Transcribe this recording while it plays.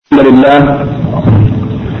لله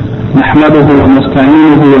نحمده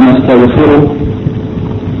ونستعينه ونستغفره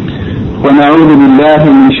ونعوذ بالله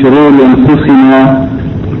من شرور أنفسنا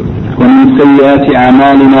ومن سيئات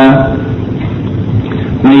أعمالنا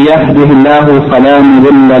من يهده الله فلا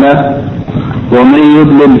مضل له ومن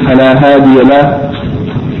يضلل فلا هادي له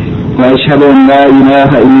وأشهد أن لا إله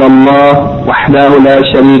إلا الله وحده لا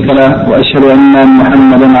شريك له وأشهد أن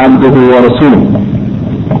محمدا عبده ورسوله.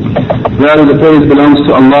 Verily the praise belongs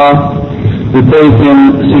to Allah. We praise Him,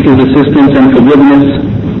 seek His assistance and forgiveness,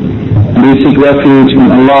 and we seek refuge in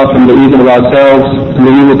Allah from the evil of ourselves and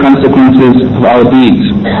the evil consequences of our deeds.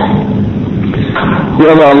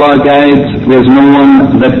 Whoever Allah guides, there is no one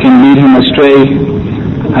that can lead him astray,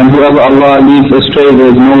 and whoever Allah leads astray,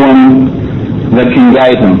 there is no one that can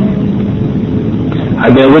guide him. I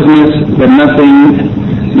bear witness that nothing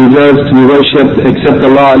deserves to be worshipped except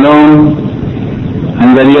Allah alone, and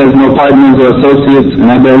that He has no partners or associates, and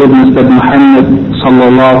I bear witness that Muhammad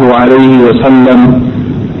sallallahu alayhi wa sallam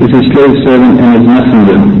is His slave servant and His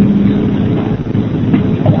messenger.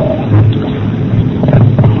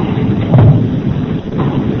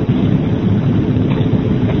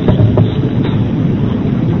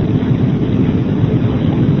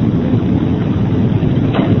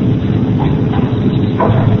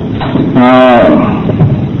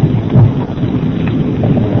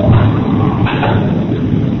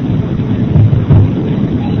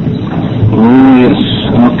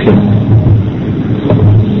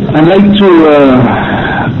 I'd like to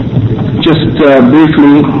just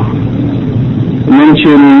briefly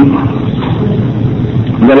mention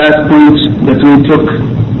the last point that we took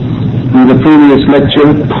in the previous lecture.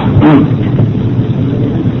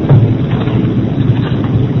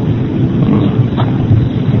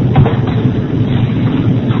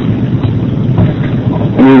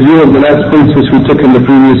 A review of the last points which we took in the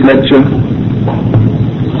previous lecture,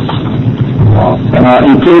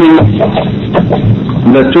 including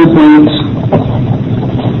the 2 points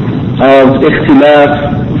of ikhtilaf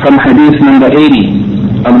from hadith number 80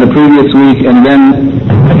 of the previous week, and then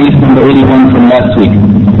hadith number 81 from last week.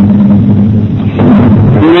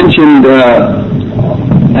 We mentioned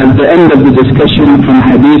at the end of the discussion from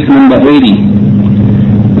hadith number 80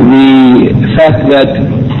 the fact that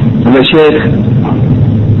the Sheikh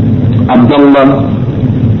Abdullah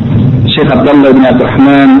ibn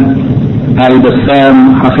Abdurrahman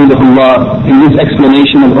al-Bassam, Hafidahullah, in his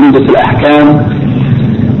explanation of Umdat al-Ahkam,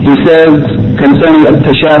 he says concerning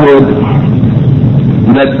al-Tashahud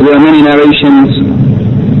that there are many narrations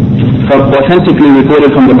authentically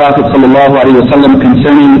reported from the Prophet ﷺ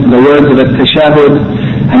concerning the words of al-Tashahud,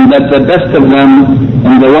 and that the best of them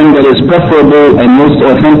and the one that is preferable and most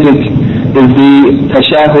authentic is the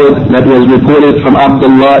Tashahud that was reported from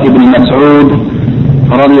Abdullah ibn Mas'ud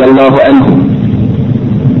radiyallahu anhu.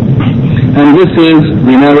 And this is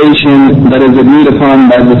the narration that is agreed upon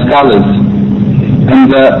by the scholars and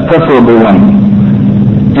the preferable one.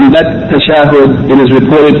 In that tashahud, it is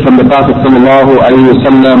reported from the Prophet ﷺ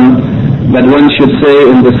that one should say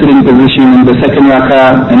in the sitting position in the second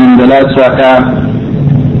rak'ah and in the last rak'ah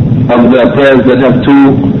of the prayers that have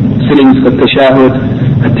 2 sittings of tashahud,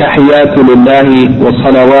 التحيات لله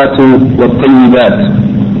والصلوات والطيبات.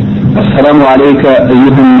 السلام عليك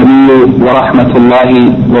أيها النبي ورحمة الله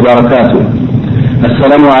وبركاته.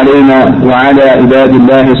 السلام علينا وعلى عباد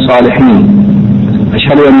الله الصالحين.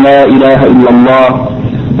 أشهد أن لا إله إلا الله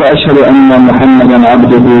وأشهد أن محمدا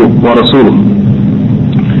عبده ورسوله.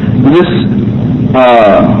 This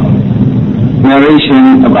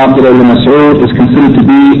narration of Abdullah ibn Mas'ud is considered to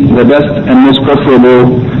be the best and most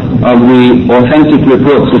preferable of the authentic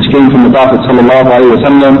reports which came from the Prophet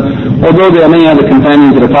ﷺ, although there are many other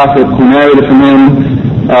companions of the Prophet who narrated from him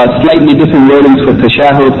slightly different wordings for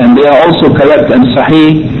tashahud, and they are also correct and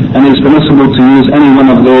sahih, and it is permissible to use any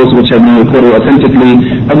one of those which have been reported authentically,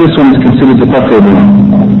 but this one is considered the preferable one.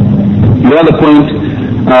 The other point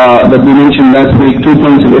that we mentioned last week, 2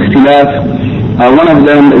 points of ikhtilaf. One of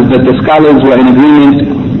them is that the scholars were in agreement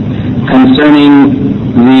concerning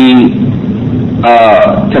the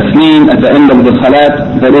taslim at the end of the salat,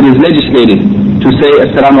 that it is legislated to say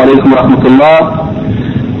Assalamu alaikum wa rahmatullah,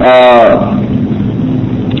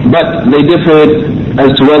 but they differed as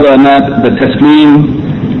to whether or not the taslim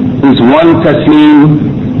is one taslim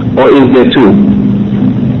or is there 2.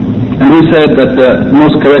 And we said that the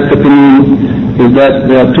most correct opinion is that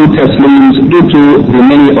there are 2 taslims due to the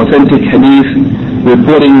many authentic hadith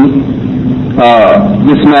reporting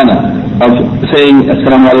this manner of saying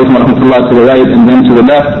Assalamu alaikum wa rahmatullah to the right and then to the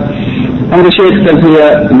left. And the Shaykh says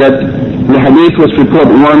here that the hadith which report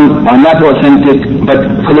one are not authentic, but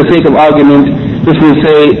for the sake of argument, if we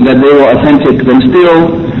say that they were authentic, then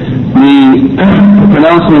still the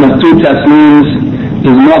pronouncement of 2 tasleems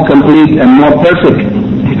is more complete and more perfect,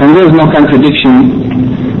 and there is no contradiction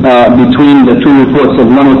between the 2 reports of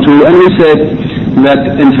 1 or 2. And we said that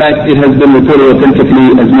in fact it has been reported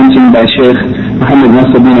authentically, as mentioned by Sheikh Muhammad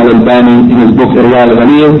Nasruddin al-Albani in his book Irwa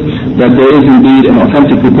al-Ghalil, that there is indeed an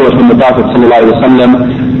authentic report from the Prophet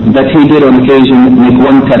ﷺ that he did on occasion make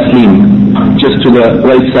 1 tasleem, just to the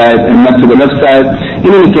right side and not to the left side. In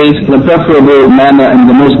any case, the preferable manner and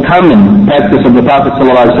the most common practice of the Prophet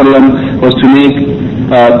ﷺ was to make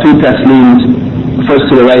 2 tasleems, first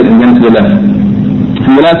to the right and then to the left.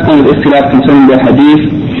 And the last point of ikhtilaf concerning the hadith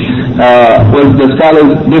was the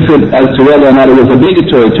scholars differed as to whether or not it was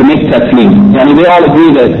obligatory to make tasleem. Yani they all agree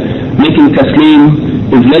that making tasleem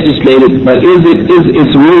is legislated, but is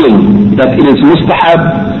its ruling that it is mustahab,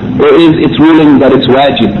 or is its ruling that it's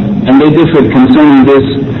wajib? And they differed concerning this,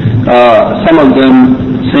 some of them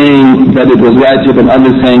saying that it was wajib and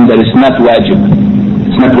others saying that it's not wajib.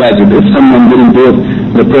 It's not wajib. If someone didn't do it,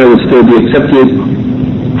 the prayer would still be accepted.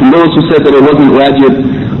 And those who said that it wasn't wajib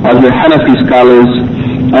are the Hanafi scholars,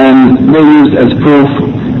 and they used as proof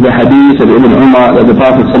the hadith of Ibn Umar that the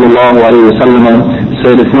Prophet ﷺ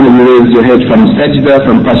said, if one of you raises your head from sajda,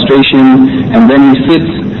 from prostration, and then he sits,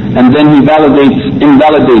 and then he violates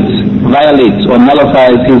or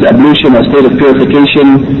nullifies his ablution or state of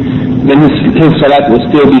purification, then his salat will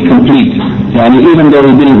still be complete. Yani even though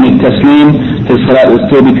he didn't make tasleem, his salat will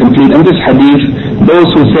still be complete. And this hadith, those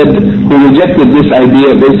who rejected this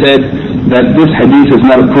idea, they said that this hadith is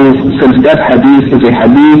not a proof, since that hadith is a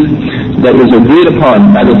hadith that is agreed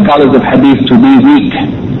upon by the scholars of hadith to be weak.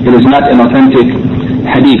 It is not an authentic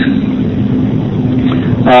hadith.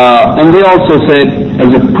 And they also said,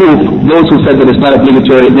 as a proof, those who said that it's not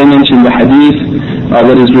obligatory, they mentioned the hadith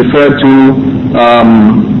that is referred to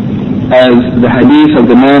as the hadith of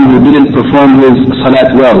the man who didn't perform his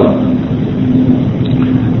salat well.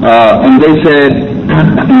 And they said,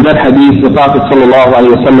 in that hadith, the Prophet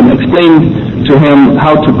ﷺ explained to him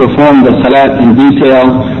how to perform the salat in detail,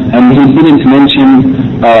 and he didn't mention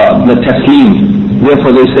the tasleem.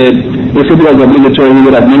 Therefore they said, if it was obligatory, he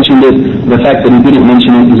would have mentioned it. The fact that he didn't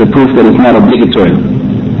mention it is a proof that it's not obligatory.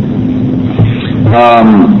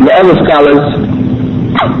 The other scholars,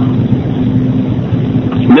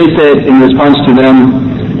 they said in response to them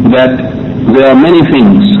that there are many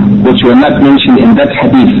things which were not mentioned in that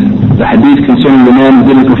hadith. The hadith concerning the man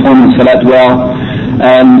who didn't perform his salat well,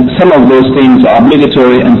 and some of those things are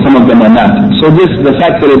obligatory and some of them are not. So the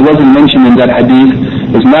fact that it wasn't mentioned in that hadith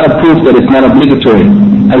is not a proof that it's not obligatory.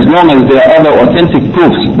 As long as there are other authentic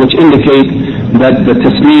proofs which indicate that the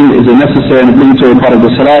tasleem is a necessary and obligatory part of the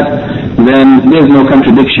salat, then there's no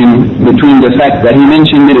contradiction between the fact that he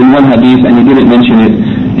mentioned it in one hadith and he didn't mention it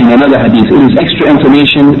in another hadith. It is extra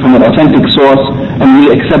information from an authentic source, and we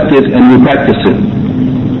accept it and we practice it.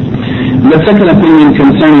 The second opinion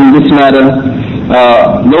concerning this matter,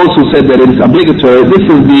 those who said that it is obligatory, this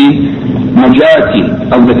is the majority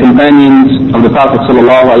of the companions of the Prophet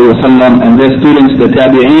ﷺ and their students, the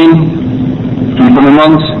tabi'een, and from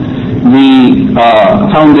amongst the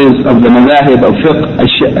founders of the madhahib of fiqh,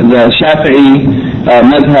 the Shafi'i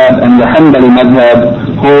madhab and the Hanbali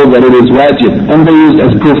madhab, hold that it is wajib. And they used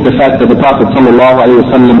as proof the fact that the Prophet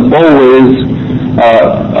ﷺ always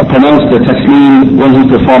pronounced the tasleem when he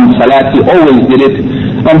performed salat. He always did it,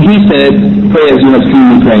 and he said, pray as you have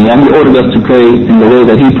seen me praying, and he ordered us to pray in the way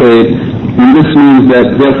that he prayed. And this means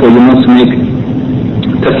that therefore you must make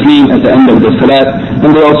tasleem at the end of the salat.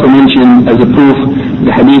 And they also mentioned as a proof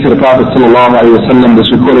the hadith of the Prophet ﷺ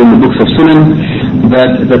that's recorded in the books of Sunan,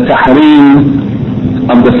 that the tahreem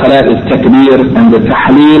of the salat is takbir and the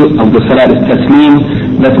tahleel of the salat is tasleem.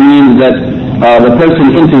 That means that the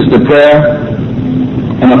person enters the prayer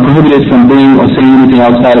and are prohibited from doing or saying anything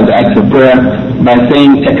outside of the acts of prayer by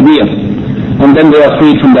saying takbir. And then they are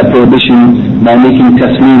freed from that prohibition by making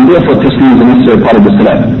tasleem. Therefore tasleem is a necessary part of the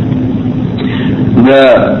salat.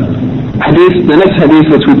 The next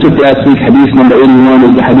hadith which we took last week, hadith number 81,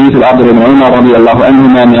 is the hadith of Abdullah ibn Umar radiallahu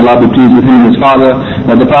anhuma, may Allah be pleased with him and his father,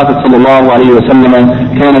 that the Prophet sallallahu alayhi wa sallam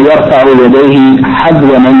كان يرفع يديه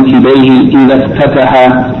حذو منكبيه إذا افتتح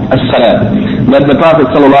الصلاة. That the Prophet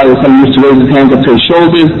sallallahu alayhi wa sallam used to raise his hands up to his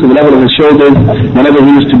shoulders, to the level of his shoulders, whenever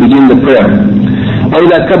he used to begin the prayer.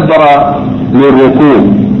 وإذا كبر للركوع,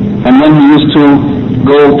 and when he used to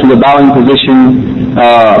go to the bowing position,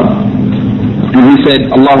 and he said,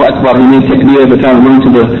 Allahu Akbar, he made takbir every time going to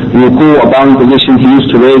the ruku or bowing position, he used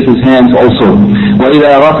to raise his hands also.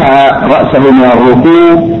 وَإِذَا رَفَعَ رَأْسَهُ مِنَ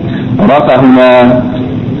الرُّكُوعِ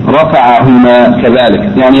رَفَعَهُمَا كَذَلِكَ.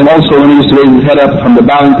 And also when he used to raise his head up from the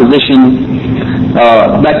bowing position,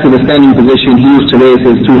 back to the standing position, he used to raise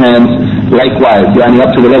his two hands likewise,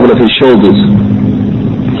 up to the level of his shoulders.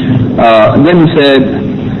 Then he said,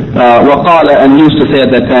 وقال, and he used to say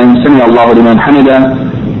at that time, سمع الله لمن حمده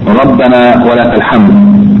ربنا ولك الحمد.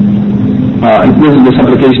 This is the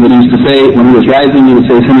supplication that he used to say when he was rising. He would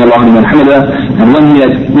say سمع الله لمن حمده, and when he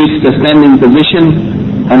had reached the standing position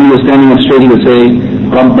and he was standing up straight, he would say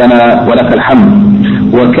ربنا ولك الحمد.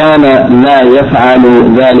 وكان لا يفعل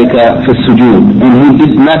ذلك في السجود, and he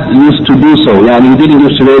did not used to do so. He didn't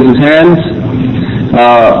used to raise his hands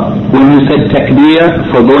when he said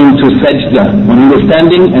takbir for going to sajda. When he was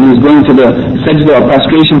standing and he was going to the sajda or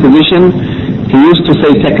prostration position, he used to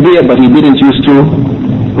say takbir, but he didn't used to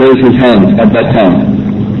raise his hands at that time.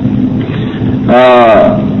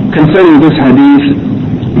 Concerning this hadith,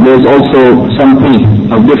 there is also some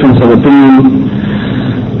point of difference of opinion.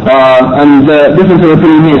 And the difference of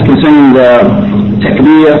opinion here is concerning the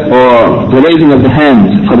takbir or the raising of the hands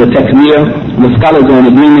for the takbir. The scholars are in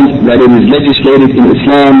agreement that it is legislated in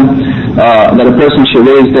Islam that a person should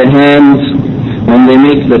raise their hands when they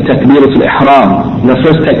make the takbiratul ihram, the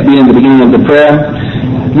first takbir in the beginning of the prayer.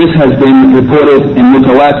 This has been reported in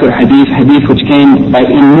mutawatir hadith which came by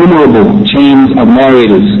innumerable chains of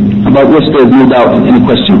narrators, about which there is no doubt and any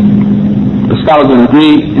question. The scholars are in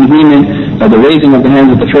agreement that the raising of the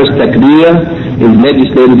hands at the first takbir is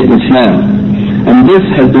legislated in Islam. And this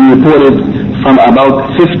has been reported from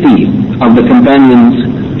about 50 of the companions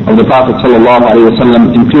of the Prophet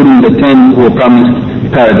ﷺ, including the 10 who were promised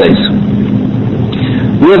paradise.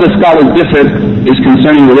 Where the scholars differ is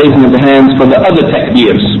concerning the raising of the hands for the other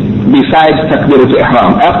takbirs, besides takbiratul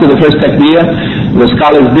ihram. After the first takbir, the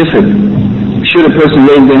scholars differ. Should a person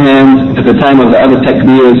raise their hands at the time of the other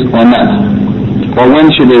takbirs or not? Or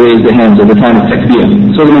when should they raise their hands at the time of takbir?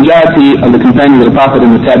 So the majority of the companions of the Prophet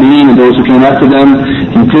and the Tabi'een and those who came after them,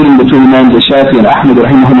 including the two Imams Shafi and Ahmad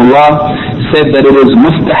rahimahumullah, said that it is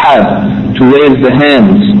mustahab to raise the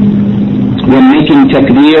hands when making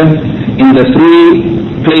takbir in the three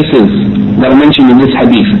places that are mentioned in this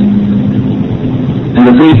hadith. And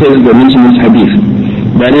the three places that are mentioned in this hadith.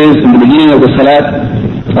 That is, in the beginning of the salat,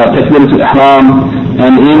 takbiratul ihram,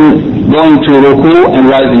 and in going to ruku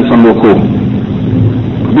and rising from ruku.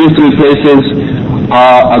 These three places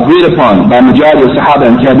are agreed upon by majority of Sahaba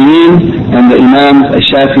and Tabi'een and the Imams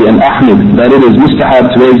Shafi and Ahmad that it is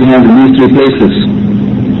mustahab to raise the hands in these three places.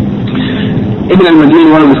 Ibn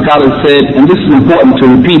al-Madini, one of the scholars, said, and this is important to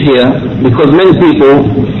repeat here, because many people,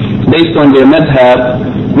 based on their madhab,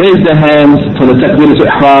 raise their hands for the takbiratul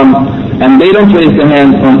ihram, and they don't raise their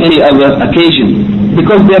hands on any other occasion,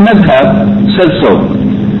 because their madhab says so.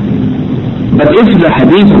 But if the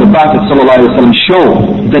hadith of the Prophet ﷺ show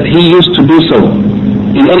that he used to do so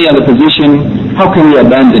in any other position, how can we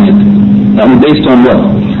abandon it? Based on what?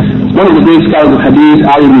 One of the great scholars of hadith,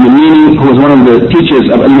 Ali ibn Yamini, who was one of the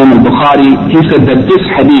teachers of Imam al-Bukhari, he said that this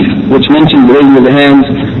hadith, which mentions the raising of the hands,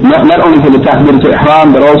 not only for the takbiratul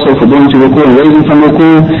ihram, but also for going to ruku and raising from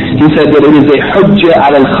ruku, he said that it is a hujjah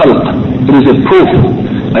ala al-khalq. It is a proof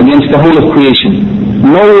against the whole of creation.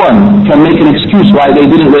 No one can make an excuse why they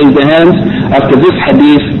didn't raise their hands after this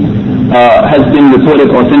hadith has been reported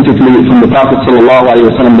authentically from the Prophet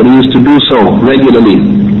ﷺ that he used to do so regularly.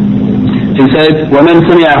 He said, وَمَنْ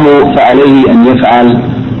سَمِعَهُ فَعَلَيْهِ أَنْ يَفْعَلْ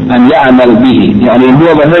أَنْ يَعْمَلْ بِهِ.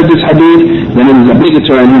 Whoever heard this hadith, then it is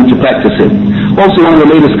obligatory on him to practice it. Also, one of the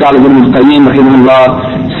latest scholars, Ibn al-Qayyim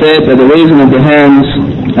rahimahullah, said that the raising of the hands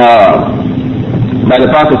by the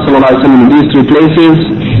Prophet ﷺ in these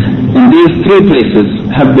three places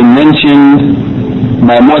have been mentioned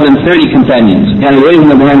by more than 30 companions. And the raising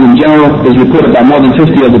of the hands in general is reported by more than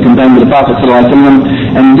 50 of the companions of the Prophet ﷺ.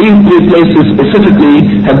 And these three places specifically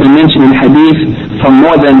have been mentioned in hadith from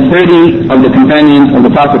more than 30 of the companions of the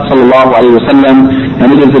Prophet ﷺ. And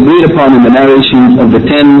it is agreed upon in the narrations of the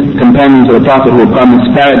 10 companions of the Prophet who were promised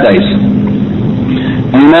paradise.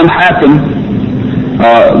 And Imam Hakim,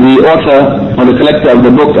 the author or the collector of the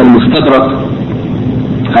book Al-Mustadrak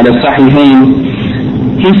al-Sahihain,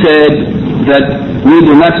 he said that we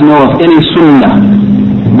do not know of any sunnah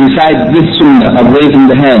besides this sunnah of raising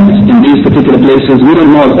the hands in these particular places. We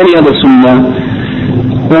don't know of any other sunnah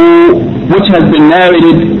which has been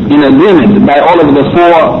narrated in agreement by all of the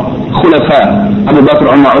four khulafa, Abu Bakr,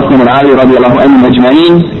 Umar, Uthman, and Ali radiallahu anhum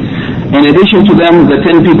ajma'in. In addition to them, the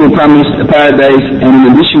 10 people promised paradise, and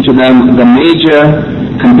in addition to them, the major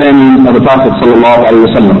companions of the Prophet sallallahu alaihi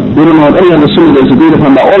wasallam. We don't know of any other sunnah that is agreed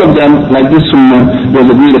upon by all of them like this sunnah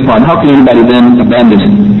was agreed upon. How can anybody then abandon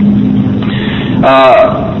it?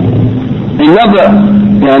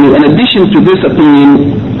 In addition to this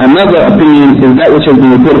opinion, another opinion is that which has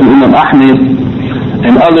been reported from Imam Ahmad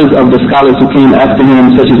and others of the scholars who came after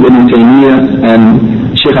him, such as Ibn Taymiyyah and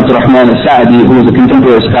Sheikh Abdul Rahman al-Sa'di, who was a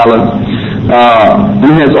contemporary scholar. And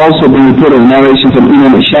he has also been reported a narration from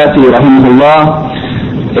Imam al-Shafi'i rahimahullah,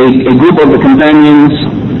 a group of the companions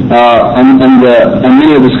and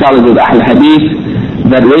many of the scholars of Ahl Hadith,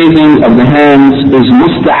 that raising of the hands is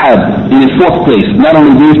mustahab in a fourth place. Not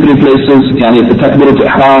only these three places, yani the takbir to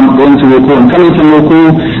ihram, going to ruku and coming from ruku,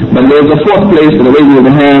 but there is a fourth place that the raising of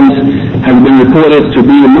the hands has been reported to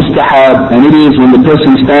be mustahab, and it is when the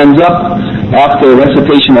person stands up after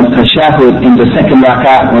recitation of tashahud in the second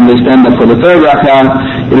rak'ah. When they stand up for the third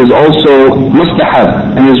rak'ah, it is also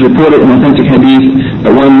mustahab, and is reported in authentic hadith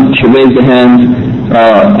that one should raise the hands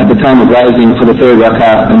at the time of rising for the third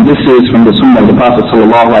rak'ah, and this is from the sunnah of the Prophet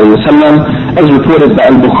sallallahu alaihi wasallam, as reported by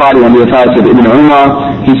Al-Bukhari on the authority of Ibn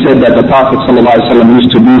Umar. He said that the Prophet sallallahu alaihi wasallam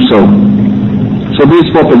used to do so. So these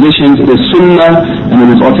four positions, it is sunnah, and it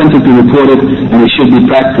is authentically reported, and it should be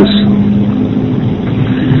practiced.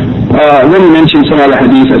 Then we mentioned some other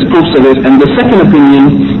hadith as proofs of it, and the second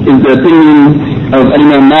opinion is the opinion of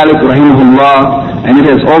Imam Malik rahimahullah, and it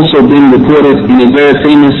has also been reported in a very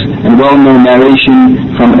famous and well-known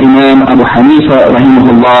narration from Imam Abu Hanifa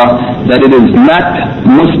rahimahullah, that it is not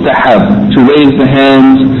mustahab to raise the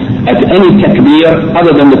hands at any takbir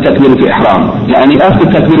other than the takbir to ihram. Yani after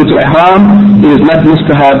takbir to ihram, it is not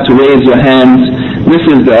mustahab to raise your hands. This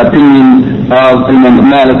is the opinion of Imam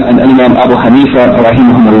Malik and Imam Abu Hanifa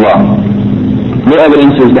rahimahumullah. The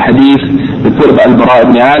evidence is the hadith reported by Al-Bara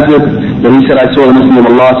ibn Azib, that he said, I saw the Messenger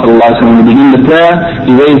of Allah sallallahu alaihi wasallam begin the prayer,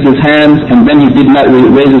 he raised his hands, and then he did not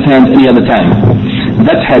raise his hands any other time.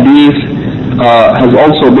 That hadith has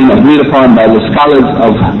also been agreed upon by the scholars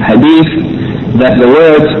of hadith, that the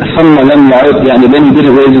words ثم لم يعد, يعني then he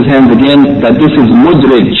didn't raise his hands again, that this is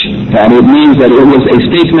mudraj, and it means that it was a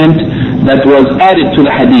statement that was added to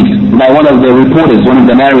the hadith by one of the reporters, one of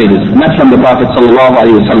the narrators, not from the Prophet sallallahu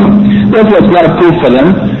alaihi wasallam. Therefore, it's not a proof for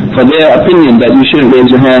them, for their opinion that you shouldn't raise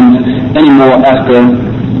your hands anymore after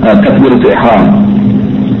takbir to ihram.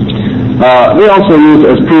 They also use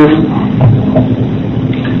as proof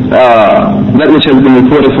that which has been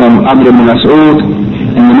reported from Abd ibn Mas'ud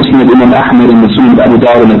in the Muslim of Imam Ahmad and the Sunan of Abu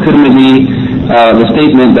Dawud and Tirmidhi, the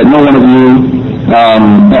statement that no one of you,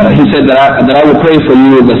 he said that I will pray for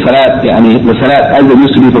you the salat, the salat as it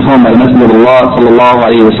used to be performed by the Messenger of Allah sallallahu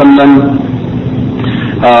alaihi wasallam.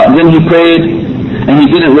 Then he prayed, and he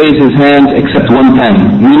didn't raise his hands except one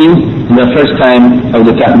time, meaning the first time of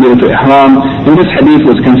the takbir to ihram. And this hadith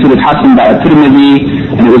was considered hasan by Tirmidhi,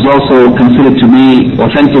 and it was also considered to be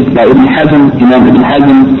authentic by Ibn Hazm, Imam Ibn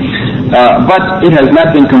Hazm. But it has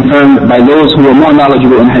not been confirmed by those who were more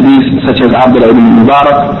knowledgeable in hadith, such as Abdullah ibn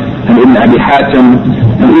Mubarak and Ibn Abi Hatim,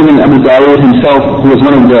 and even Abu Dawud himself, who was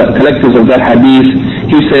one of the collectors of that hadith.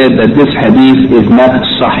 He said that this hadith is not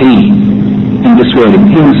sahih in this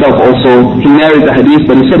wording. He himself also, he narrated the hadith,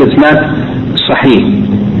 but he said it's not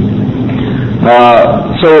sahih.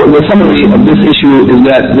 So the summary of this issue is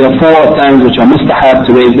that there are four times which are mustahab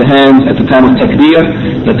to raise the hands at the time of takbir: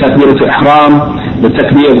 the takbir to ihram, the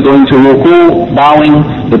takbir of going to ruku, bowing,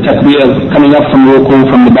 the takbir of coming up from ruku,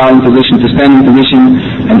 from the bowing position to standing position,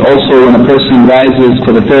 and also when a person rises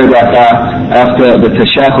for the third rak'ah after the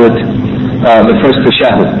tashahud, the first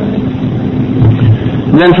tashahud.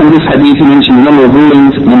 Then from this hadith he mentioned a number of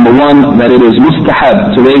rulings. Number one, that it is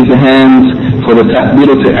mustahab to raise the hands for the takbir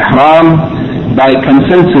to ihram by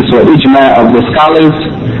consensus or ijma of the scholars,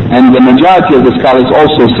 and the majority of the scholars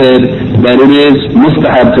also said that it is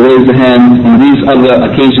mustahab to raise the hands in these other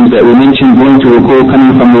occasions that we mentioned, going to ruku,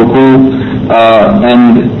 coming from ruku,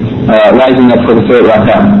 and rising up for the third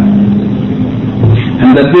rak'ah.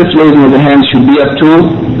 And that this raising of the hands should be up to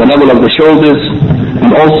the level of the shoulders,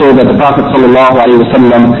 and also that the Prophet sallallahu alaihi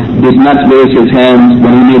wasallam did not raise his hands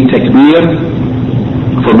when he made takbir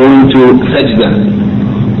for going to sajda.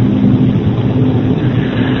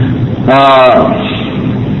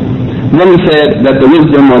 Then he said that the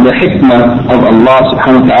wisdom or the hikmah of Allah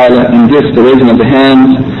subhanahu wa ta'ala in this, the raising of the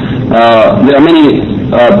hands, there are many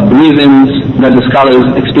reasons that the scholars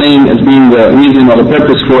explain as being the reason or the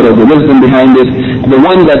purpose for it, or the wisdom behind it. The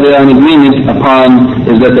one that they are in agreement upon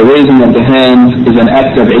is that the raising of the hands is an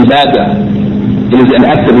act of ibadah. It is an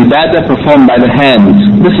act of ibadah performed by the hands.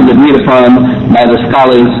 This is agreed upon by the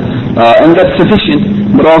scholars, and that's sufficient.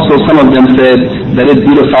 But also some of them said that it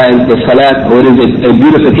beautifies the salat, or it is a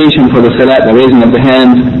beautification for the salat, the raising of the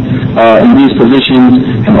hands in these positions,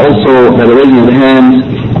 and also that the raising of the hands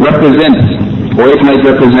represents, or it might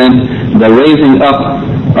represent, the raising up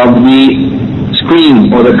of the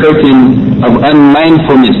screen or the curtain of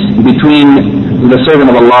unmindfulness between the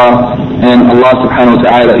servant of Allah and Allah subhanahu wa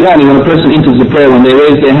ta'ala. When a person enters the prayer, when they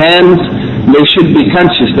raise their hands, they should be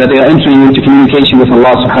conscious that they are entering into communication with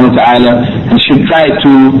Allah subhanahu wa ta'ala, and should try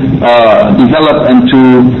to develop and to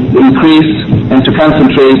increase and to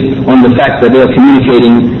concentrate on the fact that they are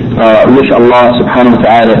communicating with Allah subhanahu wa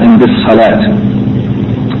ta'ala in this salat.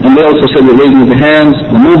 And they also said the raising of the hands,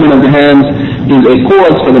 the movement of the hands, is a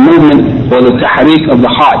cause for the movement or the tahrik of the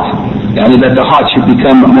heart. That the heart should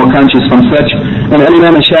become more conscious from such. And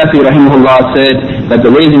Imam Shafi'i rahimahullah said that the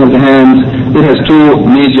raising of the hands, it has two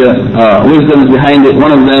major wisdoms behind it.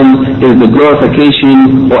 One of them is the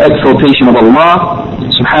glorification or exaltation of Allah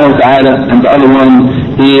subhanahu wa ta'ala, and the other one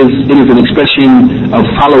is, it is an expression of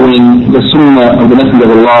following the sunnah of the Messenger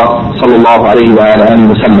of Allah sallallahu alayhi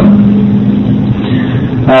wa sallam.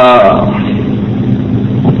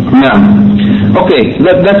 Okay,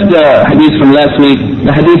 that's the hadith from last week.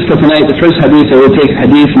 The hadith for tonight, the first hadith I will take,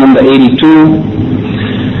 hadith number 82.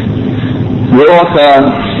 The author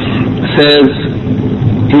says,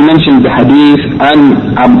 he mentions the hadith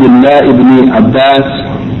an Abdullah ibn Abbas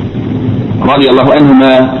radiyallahu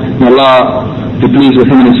anhuma, may Allah be pleased with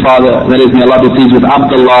him and his father, that is, may Allah be pleased with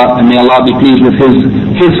Abdullah, and may Allah be pleased with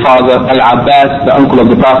his father Al-Abbas, the uncle of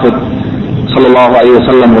the Prophet sallallahu alayhi wa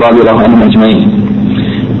sallam radiyallahu anhum ajma'in.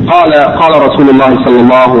 قال رسول الله صلى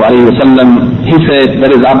الله عليه وسلم, he said,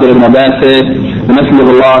 that is Abdullah ibn Abbas said, the Messenger of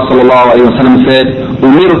Allah صلى الله عليه وسلم said,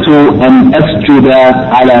 أمرت أن أسجد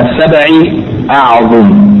على 7 أعظم,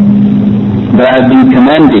 that I have been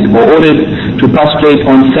commanded or ordered to prostrate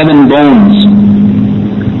on 7 bones.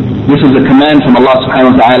 This is a command from Allah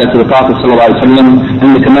subhanahu wa ta'ala to the Prophet صلى الله عليه وسلم, and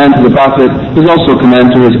the command to the Prophet is also a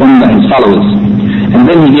command to his ummah and followers. And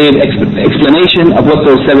then he gave explanation of what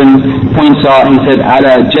those 7 points are. He said,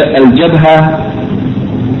 على الجبهة,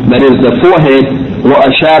 that is the forehead,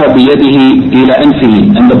 وأشار بيده إلى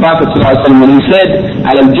أنفه. And the Prophet ﷺ, when he said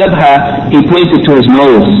على الجبهة, he pointed to his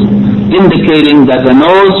nose, indicating that the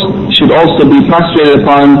nose should also be prostrated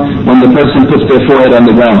upon when the person puts their forehead on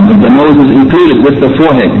the ground. But the nose is included with the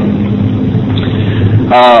forehead.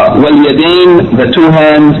 واليدين, the 2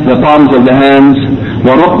 hands, the palms of the hands.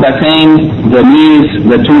 وركبتين, the knees,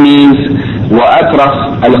 the 2 knees.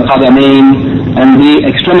 وأطراف القدمين, and the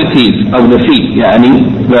extremities of the feet.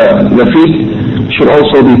 The feet should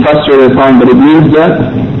also be prostrated upon, but it means the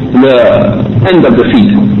end of the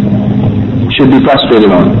feet should be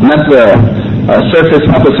prostrated on, not the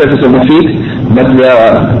upper surface of the feet, but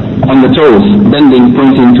on the toes, bending,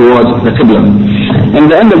 pointing towards the Qibla. In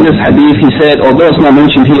the end of this hadith, he said, although it's not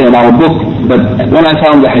mentioned here in our book, but when I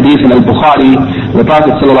found the hadith in Al-Bukhari, the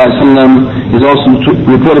Prophet ﷺ is also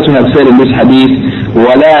reported to have said in this hadith,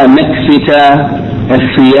 وَلَا نَكْفِتَ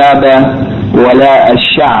الثِّيَابَ وَلَا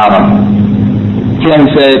الشَّعْرَ. Here he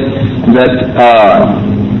said that,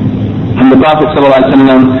 and the Prophet ﷺ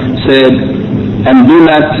said, and do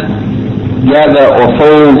not gather or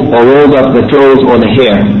fold or roll up the clothes or the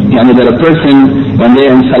hair. That a person, when they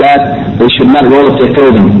are in salat, they should not roll up their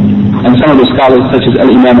clothing. And some of the scholars, such as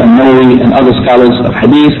Al-Imam al-Nawawi and other scholars of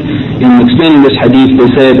hadith, in explaining this hadith, they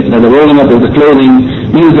said that the rolling up of the clothing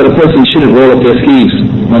means that a person shouldn't roll up their sleeves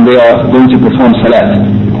when they are going to perform salat.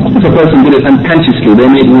 If a person did it unconsciously, they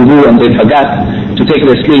made wudu and they forgot to take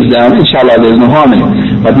their sleeves down, inshallah there is no harm in it.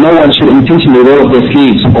 But no one should intentionally roll up their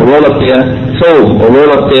sleeves or roll up their thobe or roll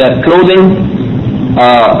up their clothing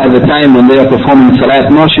at the time when they are performing salat,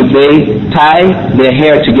 nor should they tie their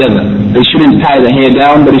hair together. They shouldn't tie the hair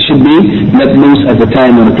down, but it should be let loose at the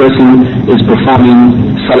time when a person is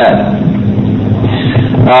performing salat.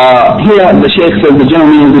 Here the Shaykh says the general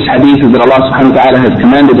meaning of this hadith is that Allah subhanahu wa ta'ala has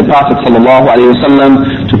commanded the Prophet sallallahu alayhi wa sallam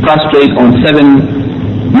to prostrate on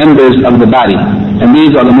 7 members of the body. And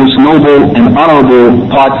these are the most noble and honorable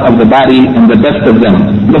parts of the body, and the best of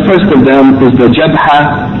them. The first of them is the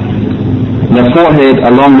jabha, the forehead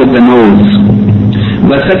along with the nose.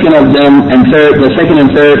 The second of them and third, the second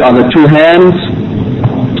and third are the 2 hands,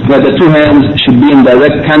 where the 2 hands should be in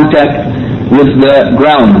direct contact with the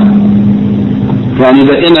ground.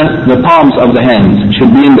 The palms of the hands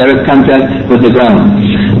should be in direct contact with the ground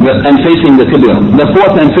and facing the Qibla. The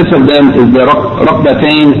 4th and 5th of them is the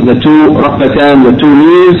rukbatayn, the 2 rukbatan, the 2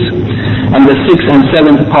 knees. And the 6th and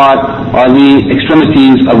 7th part are the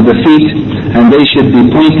extremities of the feet, and they should be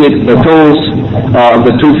pointed, the toes of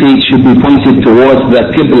the 2 feet should be pointed towards the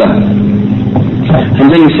Qibla. And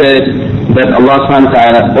then he said that Allah subhanahu wa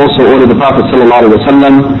ta'ala also ordered the Prophet sallallahu alaihi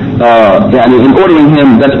wasallam, in ordering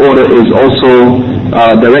him, that order is also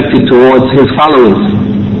directed towards his followers,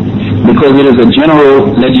 because it is a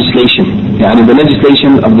general legislation. The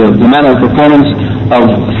legislation of the manner of performance of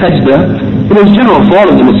sajda, it is general for all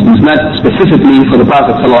of the Muslims, not specifically for the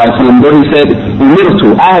Prophet ﷺ, though he said,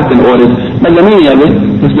 umirtu, I have been ordered, but the meaning of it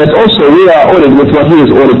is that also we are ordered with what he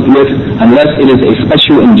is ordered with, unless it is a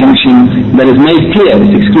special injunction that is made clear,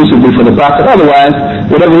 it's exclusively for the Prophet. Otherwise,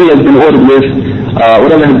 whatever he has been ordered with,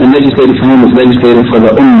 whatever has been legislated for him is legislated for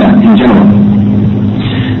the ummah in general.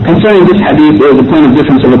 Concerning this hadith, there is a point of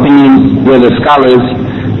difference of opinion where the scholars,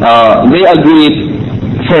 they agreed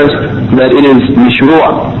first that it is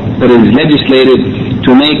mashru', that is legislated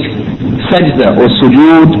to make sajda or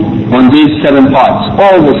sujood on these 7 parts.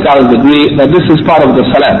 All the scholars agree that this is part of the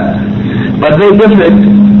salah. But they differed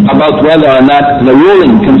about whether or not the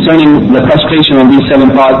ruling concerning the prostration on these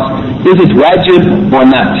 7 parts, is it wajib or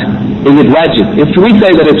not? Is it wajib? If we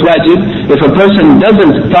say that it's wajib, if a person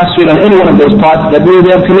doesn't prostrate on any one of those parts, that means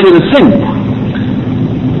they have committed a sin.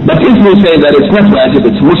 But if we say that it's not wajib,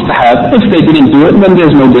 it's mustahab, if they didn't do it, then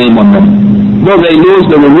there's no blame on them. Though they lose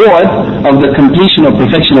the reward of the completion or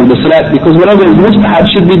perfection of the salat, because whatever is mustahab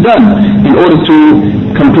should be done in order to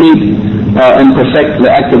complete and perfect the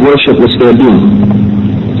act of worship which they are doing.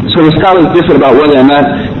 So the scholars differ about whether or not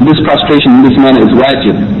this prostration in this manner is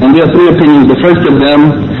wajib. And there are 3 opinions. The first of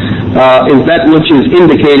them is that which is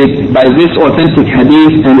indicated by this authentic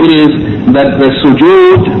hadith, and it is that the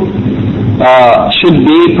sujood should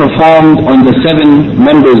be performed on the 7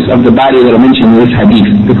 members of the body that are mentioned in this hadith,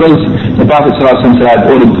 because the Prophet ﷺ said, I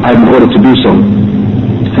have been ordered to do so.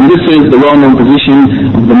 And this is the well-known position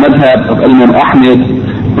of the madhab of Imam Ahmed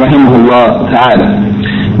rahimahullah ta'ala.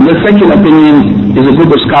 The second opinion is a group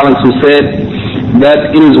of scholars who said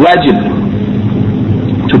that it is wajib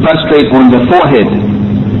to prostrate on the forehead.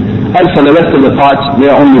 As for the rest of the parts, they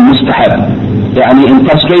are only mustahab. In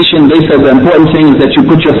prostration, they said the important thing is that you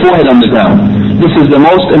put your forehead on the ground. This is the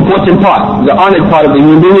most important part. The honored part of the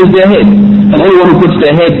human being is their head. And anyone who puts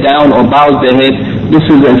their head down or bows their head, this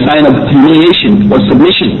is a sign of humiliation or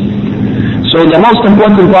submission. So the most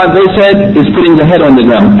important part, they said, is putting the head on the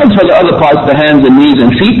ground. As for the other parts, the hands and knees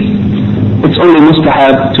and feet, it's only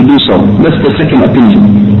mustahab to do so. That's the second opinion.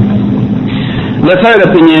 The third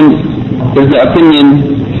opinion is the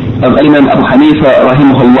opinion of Imam Abu Hanifa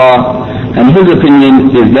rahimahullah. And his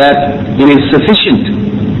opinion is that it is sufficient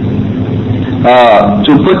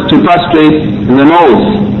to prostrate the nose,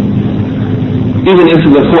 even if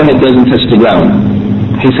the forehead doesn't touch the ground.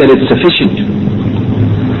 He said it's sufficient.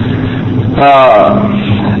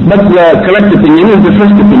 But the correct opinion is the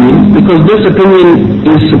first opinion, because this opinion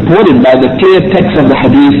is supported by the clear text of the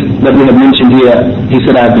hadith that we have mentioned here. He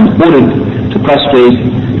said, I have been ordered to prostrate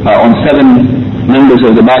on 7 members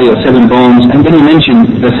of the body, or 7 bones, and then he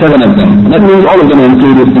mentioned the 7 of them. That means all of them are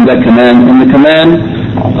included in that command, and the command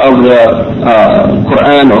of the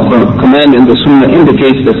Quran or command in the Sunnah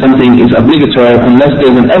indicates that something is obligatory unless there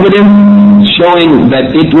is an evidence showing that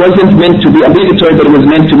it wasn't meant to be obligatory, but it was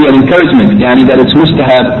meant to be an encouragement, that it's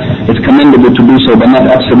mustahab, it's commendable to do so, but not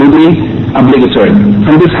absolutely obligatory.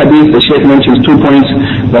 From this hadith, the Shaykh mentions 2 points.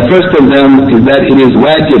 The first of them is that it is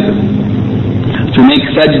wajib to make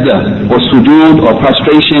sajda or sujood or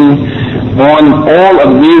prostration on all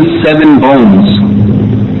of these 7 bones.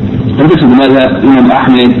 And this is the madhab Imam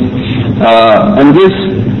Ahmed. And this,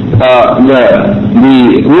 the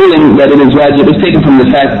ruling that it is wajib is taken from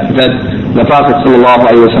the fact that the Prophet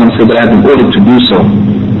ﷺ said that I have been ordered to do so.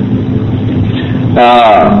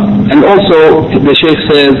 And also the Shaykh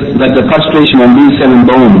says that the prostration on these 7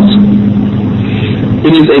 bones,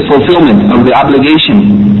 it is a fulfillment of the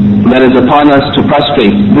obligation that is upon us to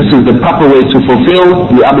prostrate. This is the proper way to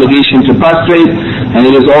fulfill the obligation to prostrate, and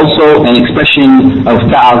it is also an expression of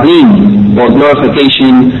ta'zeem, or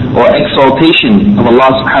glorification or exaltation of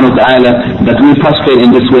Allah subhanahu wa ta'ala, that we prostrate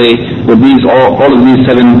in this way with these all of these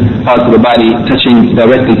 7 parts of the body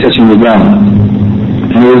directly touching the ground.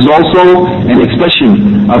 And it is also an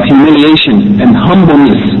expression of humiliation and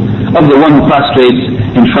humbleness of the one who prostrates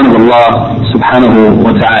in front of Allah subhanahu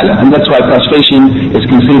wa ta'ala. And that's why prostration is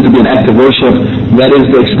considered to be an act of worship that is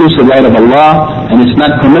the exclusive right of Allah, and it's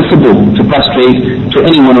not permissible to prostrate to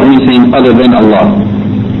anyone or anything other than Allah.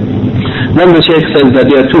 Then the Shaykh says that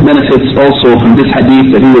there are 2 benefits also from this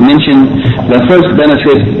hadith that he will mention. The first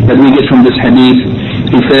benefit that we get from this hadith,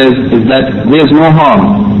 he says, is that there is no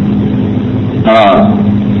harm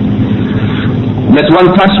that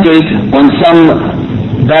one prostrate on some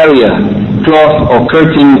barrier, cloth or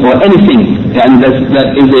curtain or anything, and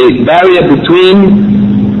that is a barrier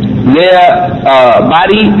between their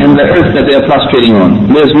body and the earth that they are prostrating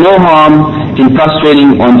on. There is no harm in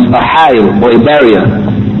prostrating on a hail or a barrier,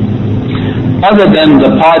 other than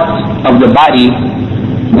the parts of the body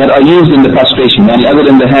that are used in the prostration, and other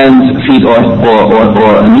than the hands, feet, or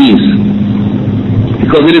knees.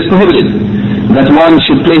 because it is prohibited that one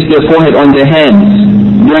should place their forehead on their hands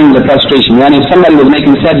during the prostration. And if somebody was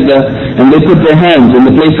making sajda and they put their hands in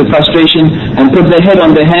the place of prostration and put their head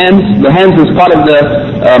on their hands, the hands is part of the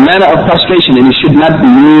manner of prostration, and it should not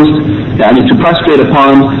be used to prostrate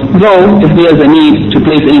upon, though if there is a need to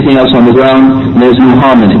place anything else on the ground, there is no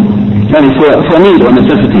harm in it. For need or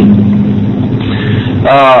necessity.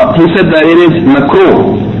 He said that it is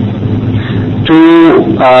makruh to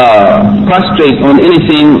prostrate on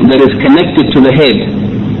anything that is connected to the head,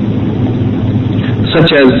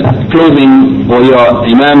 such as clothing or your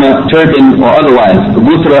imama, turban or otherwise,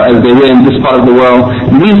 gutra as they wear in this part of the world.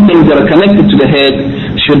 These things that are connected to the head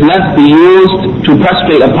should not be used to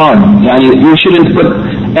prostrate upon. You shouldn't put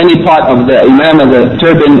any part of the imama, the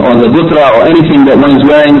turban or the gutra or anything that one is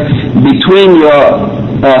wearing between your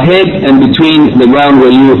head and between the ground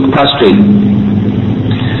where you prostrate.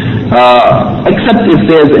 Except if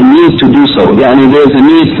there's a need to do so. There's a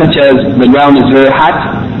need such as the ground is very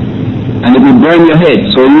hot and it will burn your head.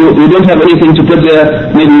 So you don't have anything to put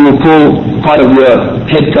there. Maybe you will pull part of your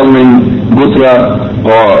head covering, gutra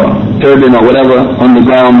or turban or whatever on the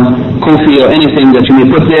ground, kufi or anything that you may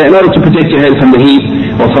put there in order to protect your head from the heat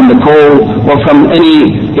or from the cold or from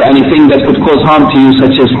anything that could cause harm to you,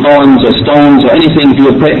 such as thorns or stones or anything. If you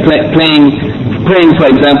are praying, for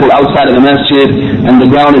example, outside of the masjid and the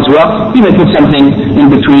ground is rough, you may put something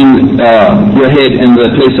in between your head and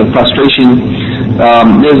the place of prostration.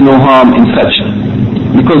 There's no harm in such,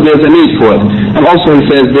 because there's a need for it. And also he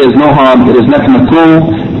says there's no harm, it is not makruh,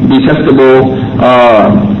 detestable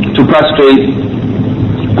to prostrate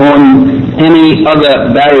on any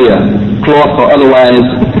other barrier, cloth or otherwise,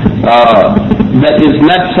 that is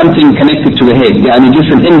not something connected to the head.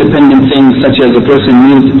 Just an independent thing, such as a person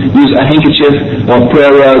use a handkerchief or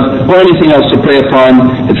prayer rug or anything else to pray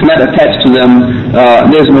upon. It's not attached to them.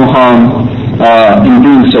 There's no harm in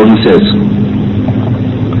doing so, he says.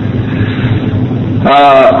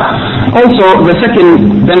 Also, the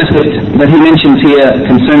second benefit that he mentions here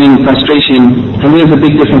concerning prostration, and there's a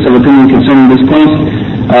big difference of opinion concerning this point.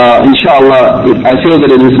 Inshallah, I feel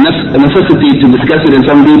that it is a necessity to discuss it in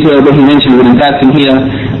some detail, but he mentioned it in passing here,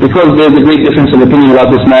 because there's a great difference of opinion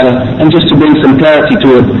about this matter. And just to bring some clarity to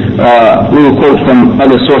it, we will quote from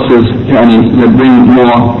other sources that bring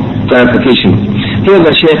more clarification. Here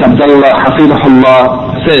the Shaykh Abdullah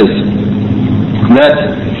Hafidahullah says that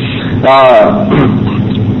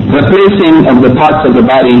the placing of the parts of the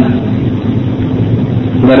body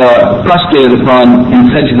that are prostrated upon in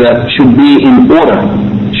sajda should be in order,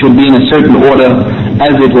 should be in a certain order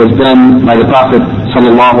as it was done by the Prophet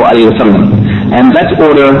sallallahu alaihi wasallam. And that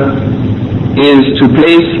order is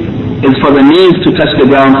for the knees to touch the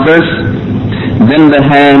ground first, then the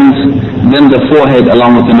hands, then the forehead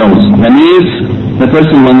along with the nose. The knees, the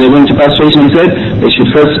person when they went to prostration, he said they should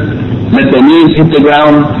first let their knees hit the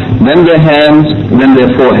ground, then their hands, then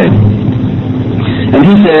their forehead. And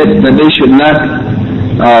he said that they should not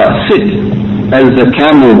sit as the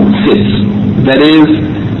camel sits. That is,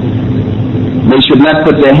 they should not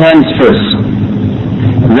put their hands first,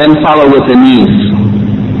 then follow with the knees,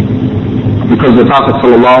 because the Prophet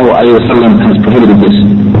ﷺ has prohibited this.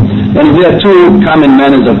 And there are two common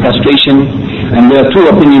manners of prostration, and there are two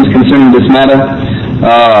opinions concerning this matter.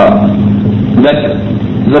 That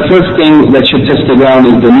the first thing that should touch the ground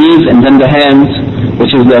is the knees and then the hands,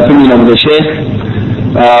 which is the opinion of the Shaykh.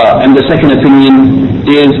 And the second opinion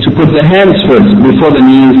is to put the hands first before the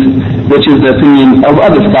knees, which is the opinion of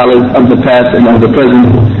other scholars of the past and of the present.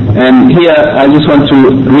 And here I just want to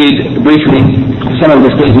read briefly some of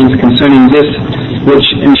the statements concerning this, which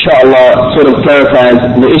inshallah sort of clarifies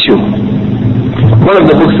the issue. One of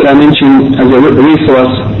the books that I mentioned as a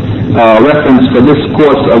resource reference for this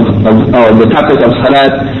course of the topic of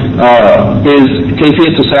Salat is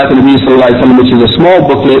Kayfiyat Salat al-Nabi sallallahu alayhi wa sallam, which is a small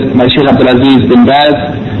booklet by Shaykh Abdul Aziz bin Baz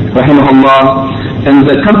rahimahullah. And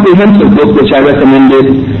the comprehensive book which I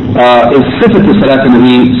recommended is Sifat Salat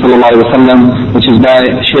al-Nabi sallallahu alayhi wa sallam, which is by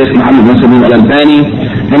Shaykh Muhammad Nasruddin al-Albani.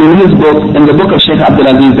 And in his book, in the book of Shaykh Abdul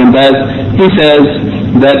Aziz bin Baz, he says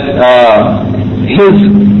that his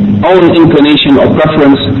own inclination or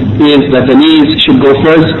preference is that the knees should go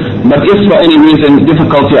first, but if for any reason,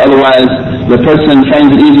 difficulty otherwise, the person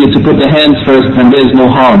finds it easier to put the hands first, then there is no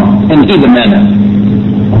harm in either manner.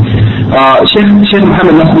 Shaykh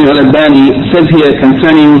Muhammad Nasruddin al-Albani says here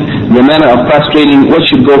concerning the manner of prostrating, what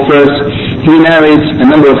should go first. He narrates a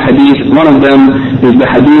number of hadith. One of them is the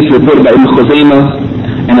hadith reported by Ibn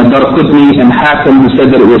Khuzaymah and Ad-Darqutni and Hakim, who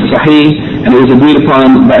said that it was sahih and it was agreed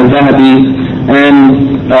upon by Al-Zahabi.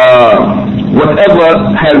 And whatever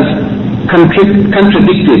has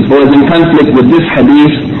contradicted or is in conflict with this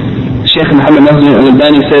hadith Shaykh Muhammad Nasir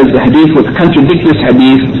al-Albani says the hadith which contradict this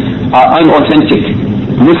hadith are unauthentic.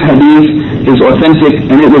 This hadith is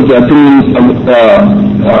authentic, and it was the opinion of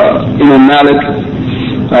Imam Malik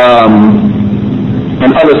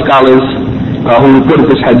and other scholars who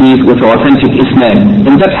reported this hadith with authentic isnad.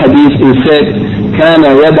 In that hadith it said, كان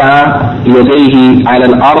يدعى يديه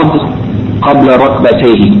على الأرض قبل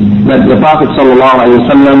ركبتيه. That the Prophet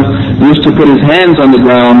ﷺ used to put his hands on the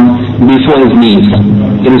ground before his knees.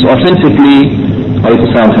 It is authentically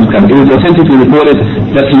reported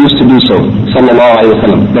that he used to do so,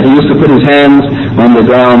 that he used to put his hands on the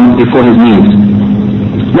ground before his knees.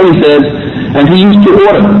 Then he says, and he used to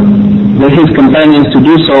order his companions to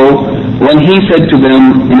do so when he said to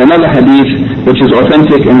them in another hadith which is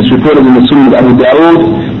authentic and is reported in the Sunan of Abu Dawud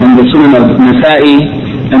and the Sunan of Nasa'i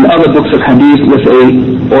and other books of hadith with a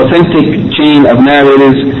authentic chain of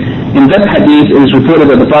narrators. In that hadith it is reported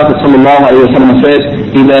that the Prophet ﷺ said,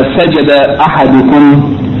 إِذَا سَجَدَ أَحَدُكُمْ,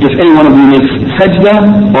 if any one of you makes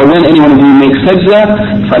sajda, or when any one of you makes sajda,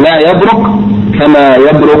 فَلَا يَبْرُكْ كَمَا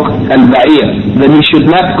يَبْرُكْ الْبَعِيرِ, then he should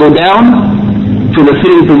not go down to the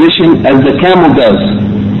sitting position as the camel does.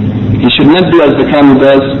 He should not do as the camel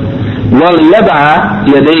does. وَلْيَدْعَ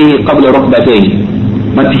يَدَيْهِ قَبْلَ رُكْبَتَيْهِ,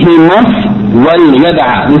 but he must,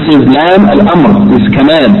 وَلْيَدْعَ, this is lam al-amr, this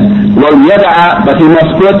command, وَلْيَدْعَ, but he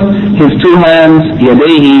must put his two hands,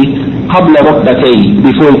 يَدَيْهِ قَبْلَ رُكْبَتَيْهِ,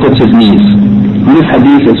 before he puts his knees. This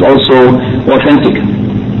hadith is also authentic.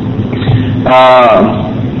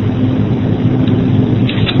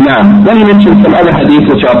 Now, then he mentioned some other hadith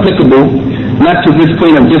which are applicable, not to this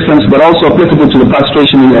point of difference, but also applicable to the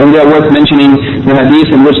prostration, and they are worth mentioning. The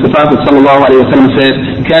hadith in which the Prophet ﷺ said,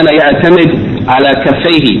 كَانَ يَعْتَمِدْ عَلَى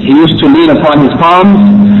كَفَيْهِ, he used to lean upon his palms,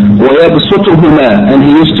 وَيَبْسُطُهُمَا, and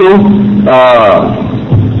he used to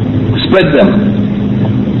spread them.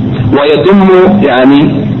 وَيَدُمُّ,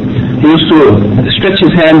 he used to stretch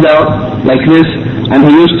his hand out like this, and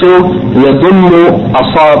he used to يَدُمُّ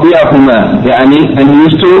أَصَابِعَهُمَا, and he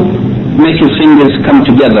used to make his fingers come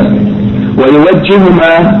together.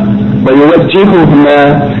 وَيُوَجِّهُهُمَا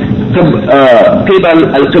قِبَلَ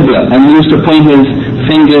الْقِبْلَةِ, and he used to point his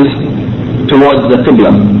fingers towards the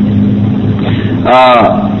Qibla.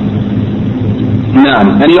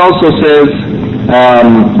 And he also says,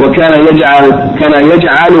 وَكَانَ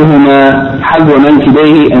يَجْعَلُهُمَا حَذْوَ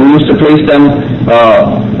مَنْكِبَيْهِ, and he used to place them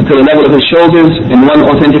to the level of his shoulders in one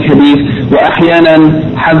authentic hadith. وَأَحْيَانًا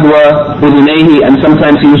حَذْوَ أُذُنَيْهِ, and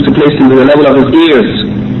sometimes he used to place them to the level of his ears.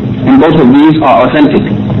 And both of these are authentic.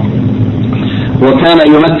 وَكَانَ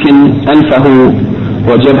يُمَكِّنْ أَنْفَهُ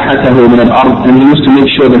وَجَبْحَتَهُ مِنَ الْأَرْضِ, and he used to make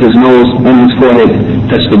sure that his nose and his forehead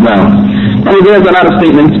touched the ground. There's a lot of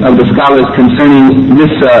statements of the scholars concerning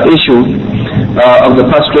this issue of the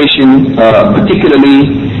prostration, particularly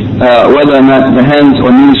whether or not the hands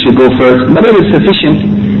or knees should go first. But it is sufficient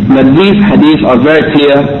that these hadiths are very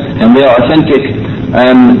clear and they are authentic,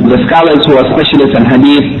 and the scholars who are specialists in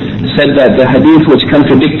hadith said that the hadith which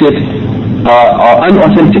contradicted are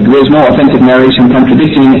unauthentic. There is no authentic narration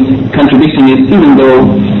contradicting it, even though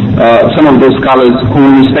some of those scholars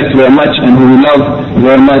whom we respect very much and who we love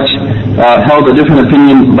very much held a different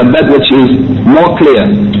opinion. But that which is more clear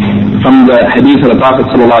from the hadith of the Prophet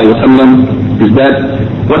ﷺ is that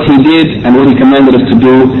what he did and what he commanded us to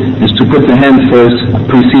do is to put the hands first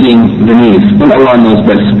preceding the knees, and Allah knows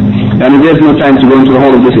best. And there's no time to go into the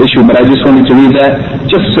whole of this issue, but I just wanted to read that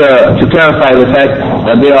just to clarify the fact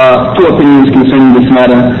that there are two opinions concerning this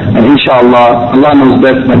matter, and inshallah Allah knows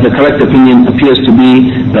best, but the correct opinion appears to be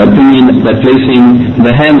the opinion that placing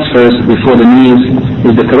the hands first before the knees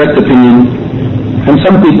is the correct opinion. And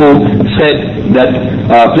some people said that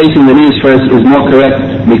placing the knees first is more correct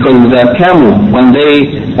because the camel, when they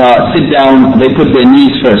sit down, they put their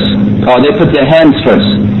knees first, or they put their hands first.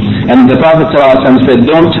 And the Prophet ﷺ said,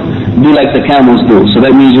 don't do like the camels do. So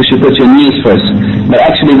that means you should put your knees first. But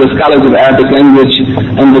actually the scholars of Arabic language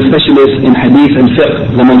and the specialists in hadith and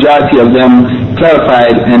fiqh, the majority of them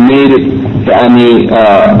clarified and made it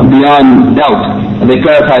beyond doubt. They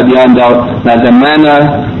clarified beyond doubt that the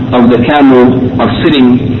manner of the camel of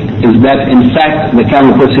sitting is that in fact the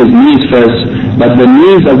camel puts his knees first, but the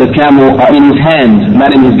knees of the camel are in his hands,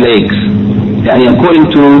 not in his legs. According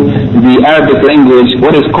to the Arabic language,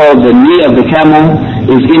 what is called the knee of the camel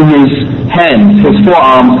is in his hands, his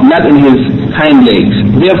forearms, not in his hind legs.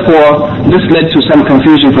 Therefore, this led to some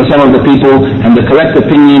confusion for some of the people, and the correct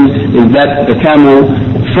opinion is that the camel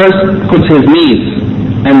first puts his knees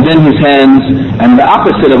and then his hands, and the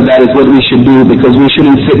opposite of that is what we should do, because we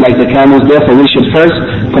shouldn't sit like the camels. Therefore, we should first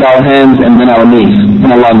put our hands and then our knees, and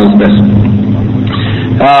Allah knows best.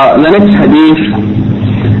 The next hadith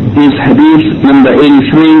is hadith number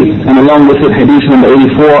 83, and along with it hadith number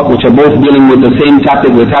 84, which are both dealing with the same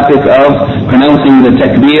topic, the topic of pronouncing the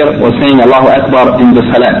takbir or saying Allahu Akbar in the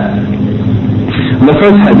salat. The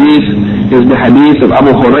first hadith is the hadith of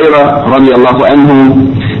Abu Hurairah radiallahu anhu.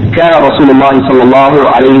 كان رسول الله صلى الله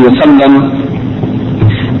عليه وسلم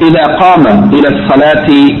إذا قام إلى الصلاة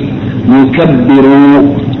يكبر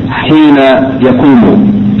حين يقوم.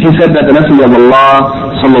 He said that the Messenger of Allah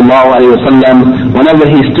sallallahu alayhi wa sallam, whenever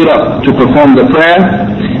he stood up to perform the prayer,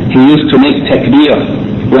 he used to make takbir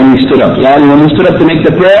when he stood up. Yani when he stood up to make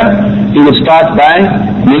the prayer, he would start by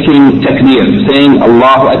making takbir, saying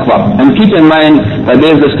Allahu Akbar. And keep in mind that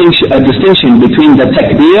there is a distinction between the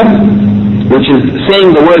takbir, which is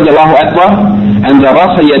saying the word Allahu Akbar, and the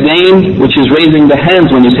rafa yadain, which is raising the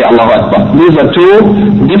hands when you say Allahu Akbar. These are two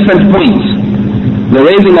different points. The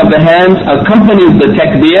raising of the hands accompanies the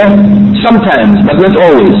takbir sometimes, but not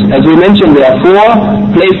always. As we mentioned, there are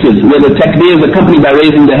 4 places where the takbir is accompanied by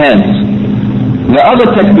raising the hands. The other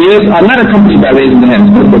takbirs are not accompanied by raising the hands.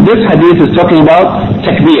 But this hadith is talking about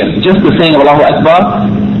takbir, just the saying of Allahu Akbar,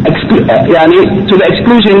 to the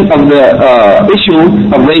exclusion of the issue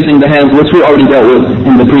of raising the hands, which we already dealt with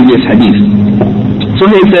in the previous hadith. So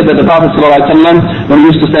he said that the Prophet ﷺ, when he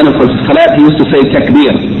used to stand up for salat, he used to say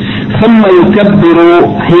takbir. ثم يكبر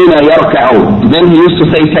حين يركع. Then he used to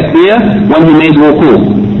say takbir when he made wuku.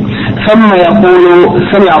 ثم يقول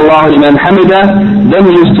سمع الله لمن حمده. Then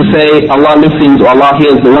he used to say Allah listens or Allah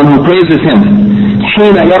hears the one who praises him.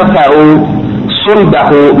 حين يركع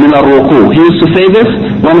صلبه من الركوع. He used to say this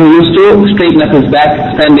when he used to straighten up his back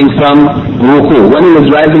standing from ruku. When he was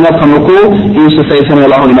rising up from ruku, he used to say سمع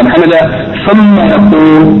الله لمن حمده. ثم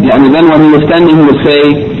يقول, then when he was standing he would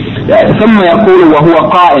say ثم يقول وهو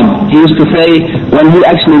قائم. He used to say, when he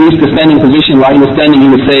actually reached the standing position, while he was standing, he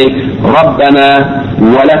would say ربنا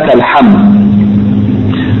ولك الحمد.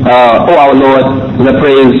 Oh our Lord, the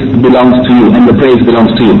praise belongs to you, and the praise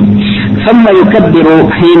belongs to you. ثم يكبر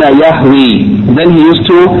حين يهوي. Then he used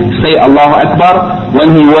to say Allahu Akbar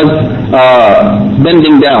when he was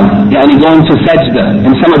bending down, going to sajda.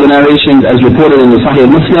 In some of the narrations, as reported in the Sahih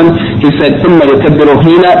Muslim, he said ثم يكبر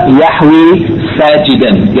حين يهوي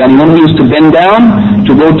ساجدا. When he used to bend down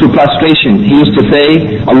to go to prostration, he used to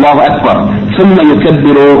say Allahu Akbar. ثم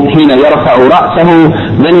يكبر حين يرفع رأسه.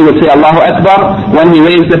 Then he would say Allahu Akbar when he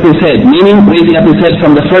raised up his head, meaning raising up his head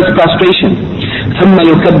from the first prostration. ثم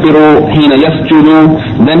يكبر حين يسجد.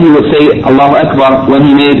 Then he would say Allahu Akbar when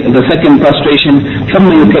he made the second prostration.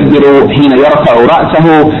 ثم يكبر حين يرفع رأسه.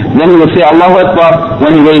 Then he would say Allahu Akbar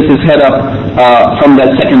when he raised his head up from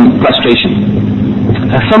that second prostration.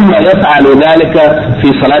 ثم يفعل ذلك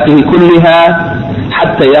في صلاته كلها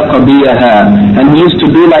حتى يقضيها. And he used to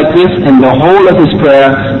do like this in the whole of his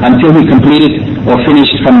prayer until he completed or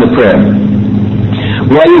finished from the prayer.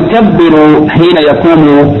 ويكبر حين يقوم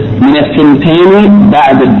من الثنتين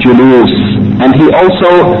بعد الجلوس. And he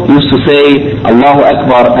also used to say Allahu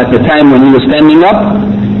Akbar at the time when he was standing up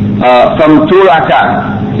from 2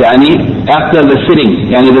 rak'ah. After the sitting,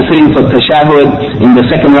 the sitting for tashahud in the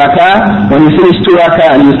second rak'ah. When he finished 2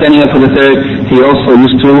 rak'ah and he was standing up for the third, he also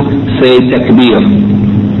used to say takbir.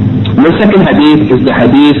 The second hadith is the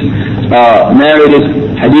hadith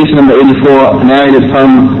narrated, hadith number 84, narrated from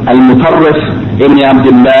Al-Mutarrif ibn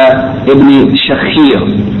Abdullah ibn Shakhir.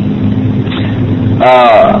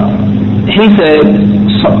 He said,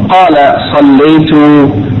 قال صليت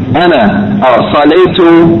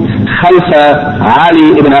خلف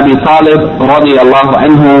علي بن أبي طالب رضي الله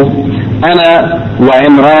عنه أنا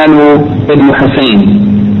وعمران بن حسين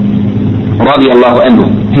رضي الله عنه.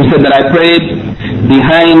 He said that I prayed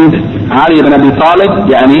behind Ali ibn Abi Talib,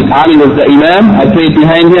 Ali was the Imam, I prayed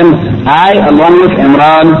behind him, I along with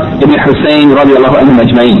Imran ibn Hussein رضي الله عنهم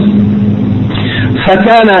أجمعين.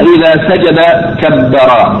 فكان إذا سجد كبر.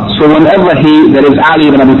 So whenever that is Ali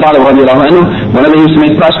ibn Abi Talib رضي الله عنه, whenever he used to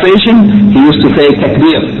make prostration, he used to say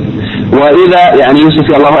takbir. وإذا he used to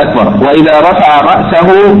say Allahu Akbar. وإذا رفع رأسه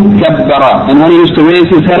كبر. And when he used to raise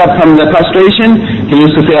his head up from the prostration, he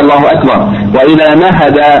used to say Allahu Akbar. وإذا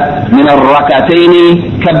نهد من الركعتين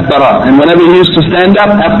كبر. And whenever he used to stand up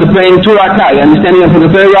after praying 2 rak'ah, standing up for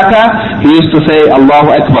the 3rd rak'ah, he used to say Allahu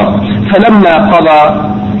Akbar. فلما قضى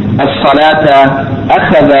الصلاة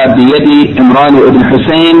أخذ بيد عمران بن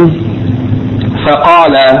حسين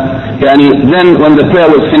فقال, then when the prayer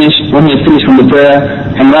was finished, when he had finished from the prayer,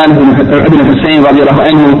 Imran ibn Hussein radiallahu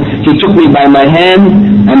anhu, he took me by my hand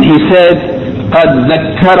and he said, قد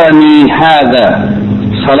ذكرني هذا.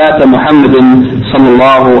 صلاة محمد صلى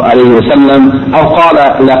الله عليه وسلم أو قال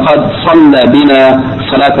لقد صلى بنا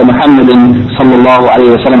صلاة محمد صلى الله عليه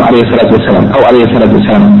وسلم عليه الصلاة والسلام أو عليه الصلاة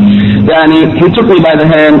والسلام. يعني he took me by the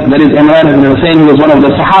hand, that is Imran ibn Hussein, he was one of the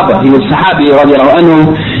Sahaba, he was Sahabi radiallahu anhu.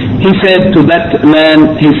 He said to that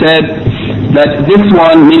man, he said that this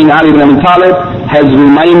one, meaning Ali ibn Abi Talib, has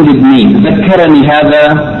reminded me, ذكرني هذا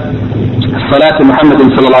صلاة محمد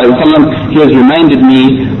صلى الله عليه وسلم, he has reminded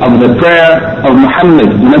me of the prayer of Muhammad,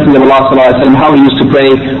 the Messenger of Allah صلى الله عليه وسلم, how he used to pray.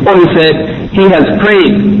 Or he said, he has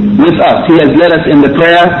prayed with us, he has led us in the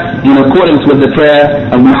prayer in accordance with the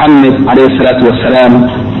prayer of Muhammad alayhi salatu wasalam.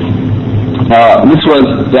 This was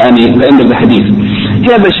the end of the hadith.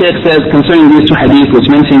 Here the Shaykh says concerning these two hadiths which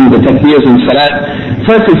mention the takbirs in salat.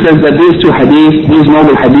 First he says that these two hadiths, these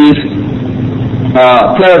noble hadiths,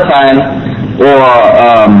 clarify or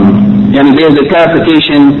there is a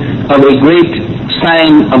clarification of a great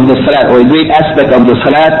sign of the salat or a great aspect of the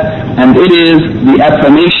salat, and it is the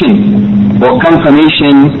affirmation or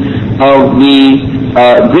confirmation of the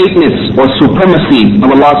greatness or supremacy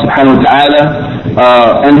of Allah subhanahu wa ta'ala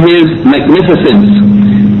and His magnificence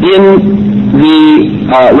in the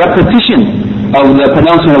repetition of the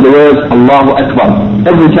pronouncement of the word Allahu Akbar.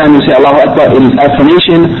 Every time you say Allahu Akbar, it is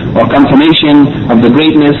affirmation or confirmation of the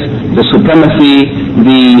greatness, the supremacy,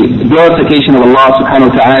 the glorification of Allah subhanahu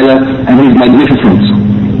wa ta'ala and His magnificence.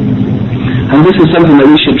 And this is something that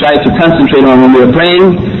we should try to concentrate on when we are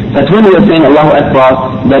praying, that when we are saying Allahu Akbar,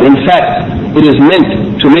 that in fact it is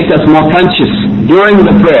meant to make us more conscious during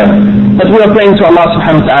the prayer that we are praying to Allah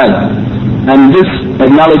subhanahu wa ta'ala. And this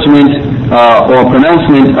acknowledgement or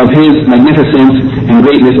pronouncement of His magnificence and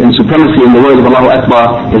greatness and supremacy in the word of Allahu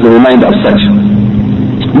Akbar is a reminder of such.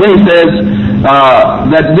 Then he says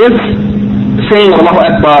that this saying Allahu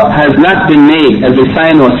Akbar has not been made as a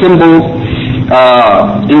sign or symbol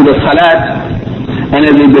in the salat and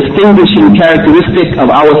as a distinguishing characteristic of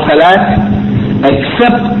our salat,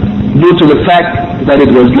 except due to the fact that it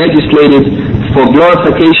was legislated for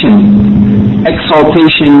glorification,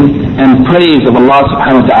 exaltation and praise of Allah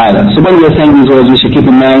subhanahu wa ta'ala. So when we are saying these words, we should keep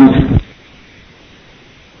in mind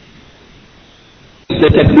the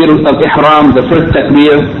takbir of ihram, the first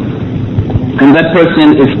takbir, and that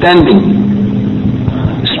person is standing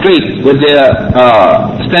straight with their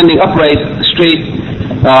standing upright straight.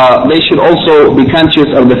 They should also be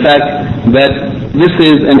conscious of the fact that this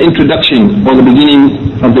is an introduction or the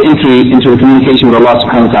beginning of the entry into the communication with Allah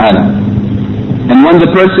subhanahu wa ta'ala. And when the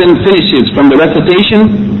person finishes from the recitation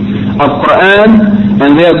of Quran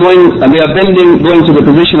and they are bending, going to the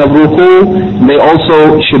position of ruku, they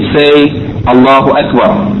also should say Allahu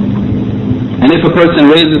Akbar. And if a person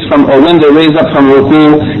raises from, or when they raise up from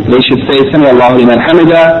ruku, they should say Sami Allahu liman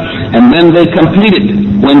hamida, and then they complete it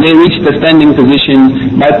when they reach the standing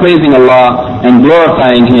position by praising Allah and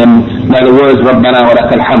glorifying Him by the words Rabbana wa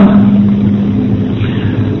lakal hamd.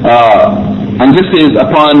 And this is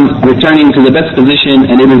upon returning to the best position,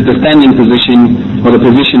 and it is the standing position or the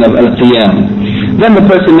position of al-qiyam. Then the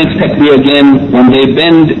person makes takbir again when they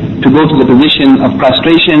bend to go to the position of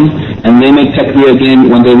prostration, and they make takbir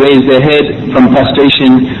again when they raise their head from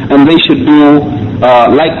prostration, and they should do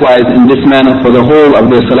likewise in this manner for the whole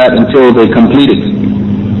of their salat until they complete it.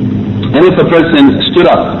 And if a person stood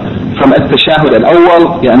up from at-tashahud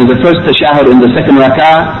al-awwal, the first tashahud in the second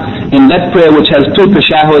rak'ah, in that prayer which has two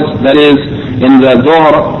tashahuds, that is in the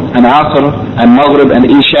Dhuhr and Asr and Maghrib and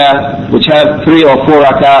Isha, which have 3 or 4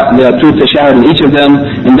 rak'ah, there are 2 tashahud in each of them.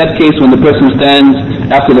 In that case, when the person stands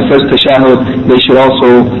after the first tashahud, they should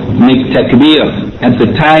also make takbir at the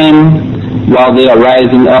time while they are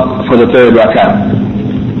rising up for the third rak'ah.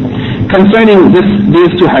 Concerning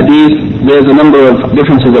these two hadiths, there is a number of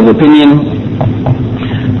differences of opinion.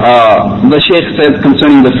 The Shaykh says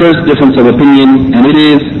concerning the first difference of opinion, and it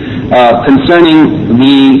is concerning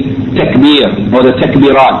the takbir or the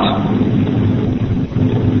takbirat.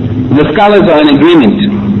 The scholars are in agreement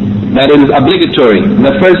that it is obligatory.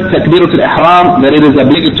 The first takbiratul ihram, that it is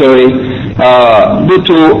obligatory due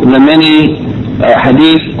to the many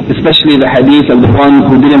hadith, especially the hadith of the one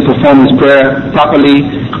who didn't perform his prayer properly.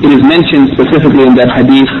 It is mentioned specifically in that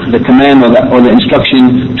hadith, the command or the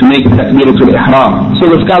instruction to make takbiratul ihram. So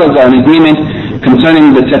the scholars are in agreement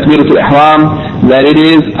concerning the takbiratul ihram that it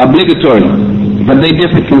is obligatory, but they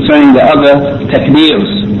differ concerning the other takbirs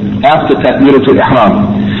after takbiratul ihram.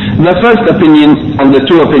 The first opinion of the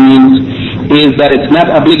two opinions is that it's not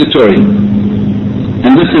obligatory,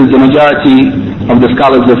 and this is the majority of the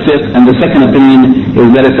scholars of fiqh. And the second opinion is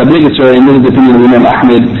that it's obligatory, and this is the opinion of Imam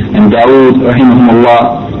Ahmed and Dawood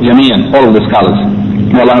rahimahumullah jami'an, all of the scholars.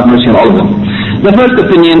 May Allah have mercy on all of them. The first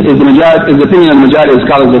opinion is the opinion of the majority of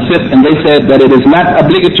scholars of fiqh, and they said that it is not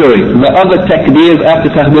obligatory, the other takbirs after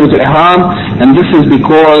takbiratul ihram, and this is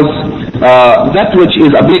because that which is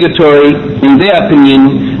obligatory in their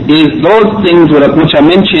opinion is those things which are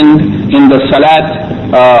mentioned in the salat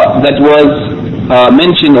that was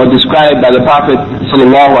mentioned or described by the Prophet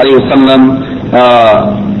sallallahu alaihi wasallam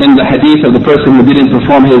in the hadith of the person who didn't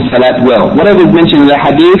perform his salat well. Whatever is mentioned in the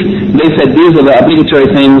hadith, they said these are the obligatory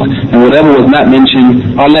things, and whatever was not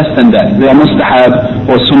mentioned are less than that. They are mustahab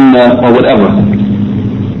or sunnah or whatever.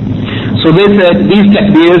 So they said these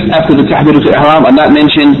takbirs after the takbiratul ihram are not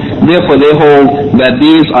mentioned, therefore they hold that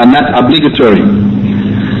these are not obligatory.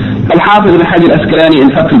 Al-Hafiz ibn Hajar al-Asqalani in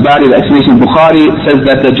Fath al-Bari, the explanation of Bukhari, says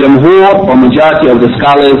that the jamhur or majority of the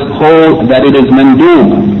scholars hold that it is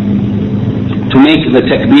mandub to make the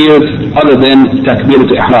takbirs other than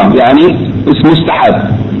takbiratul ihram. Yani, it's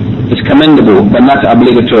mustahab, it's commendable, but not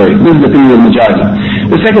obligatory. This is the opinion of the majority.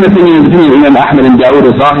 The second opinion is the opinion of Imam Ahmad and Dawood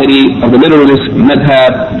al-Zahiri of the literalist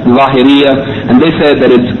madhab Zahiriya, and they said that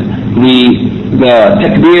it's the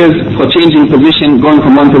takbirs for changing position, going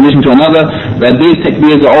from one position to another, that these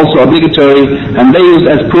takbirs are also obligatory, and they use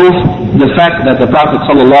as proof the fact that the Prophet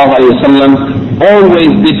sallallahu alaihi wasallam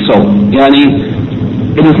always did so. Yani,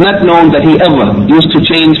 it is not known that he ever used to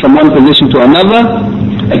change from one position to another,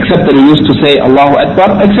 except that he used to say Allahu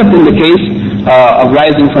Akbar, except in the case of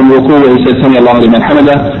rising from ruku where he said Sami Allahu liman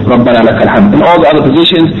hamida, Rabbana lakal hamd. In all the other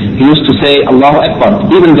positions, he used to say Allahu Akbar,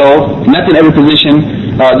 even though not in every position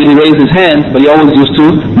did he raise his hands, but he always used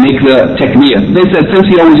to make the takbir. They said since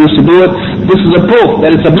he always used to do it, this is a proof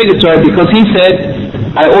that it's obligatory, because he said,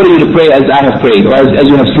 I order you to pray as I have prayed, or as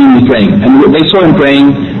you have seen me praying. And they saw him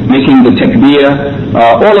praying, making the takbir,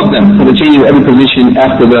 all of them, for the changing of every position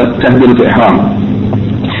after the takbiratul ihram.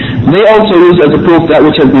 They also use as a proof that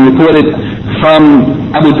which has been reported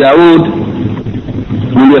from Abu Dawood,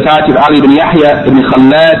 من رواية Ali ibn Yahya ibn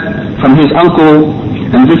Khallad, from his uncle,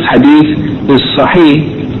 and this hadith is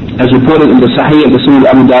sahih, as reported in the Sahih of the Sunnah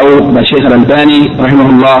Abu Dawood by Shaykh al-Albani,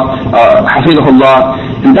 rahimahullah,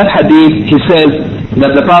 hafidhahullah. In that hadith, he says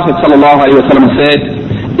that the Prophet sallallahu alaihi wasallam said,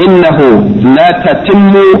 إنه لا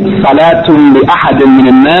تتم صلاة لأحد من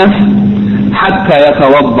الناس حتى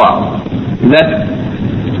يتوضأ. That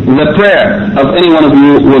the prayer of any one of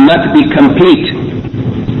you will not be complete,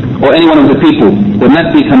 or any one of the people will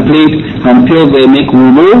not be complete until they make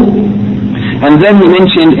wudu. And then he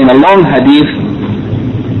mentioned in a long hadith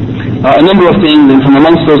a number of things, and from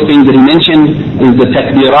amongst those things that he mentioned is the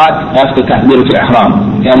takbirat after takbiratul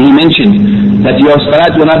ihram. And he mentioned that your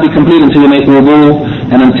salat will not be complete until you make wudu,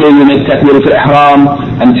 and until you make takbiratul ihram,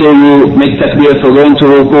 until you make takbir for going to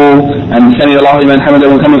ruku, and Sami Allahu liman hamida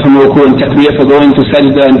when coming from ruku, and takbir for going to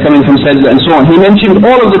sajda and coming from sajda, and so on. He mentioned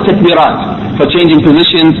all of the takbirat for changing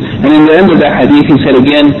positions, and in the end of that hadith he said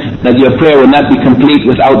again that your prayer will not be complete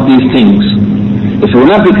without these things. If it will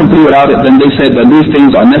not be complete without it, then they said that these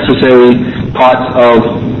things are necessary parts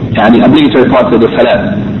of, obligatory parts of the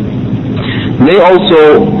salat. They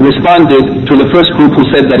also responded to the first group who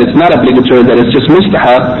said that it's not obligatory, that it's just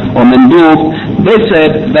mustahab or mandub. They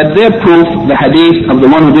said that their proof, the hadith of the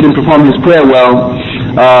one who didn't perform his prayer well,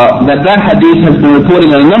 that hadith has been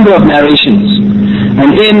reported in a number of narrations.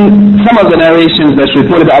 And in some of the narrations that's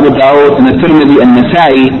reported by Abu Dawood and the Tirmidhi and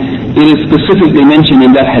Nasa'i, it is specifically mentioned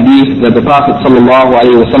in that hadith that the Prophet sallallahu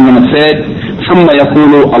alaihi wasallam said, ثم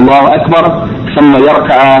يقول الله أكبر ثم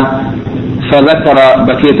يركع فذكر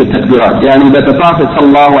بقية التكبيرات. يعني that the Prophet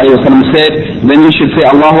sallallahu alaihi wasallam said, then you should say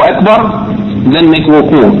Allahu Akbar, then make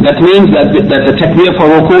wuku. That means that the takbir for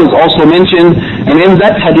wuku is also mentioned, and in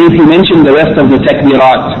that hadith he mentioned the rest of the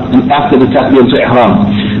takbirat after the takbir to ihram.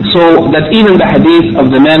 So that even the hadith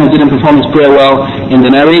of the man who didn't perform his prayer well, in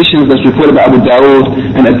the narrations that's reported by Abu Dawood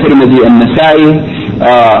and At-Tirmidhi and Nasa'i,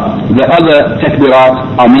 the other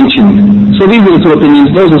takbirat are mentioned. So these are the two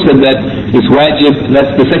opinions. Those who said that it's wajib,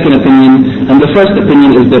 that's the second opinion, and the first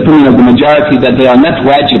opinion is the opinion of the majority that they are not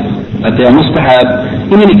wajib, that they are mustahab.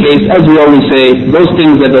 In any case, as we always say, those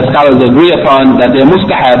things that the scholars agree upon that they are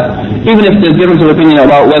mustahab, even if there's difference of opinion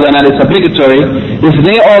about whether or not it's obligatory, if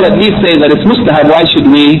they all at least say that it's mustahab, why should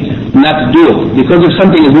we not do it? Because if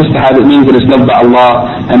something is mustahab, it means that it's loved by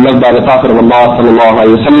Allah and loved by the Prophet of Allah sallallahu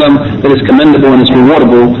alaihi wasallam, that it's commendable and it's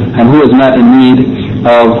rewardable, and who is not in need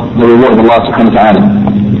of the reward of Allah subhanahu wa ta'ala.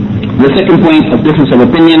 The second point of difference of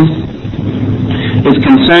opinion is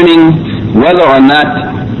concerning whether or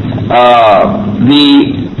not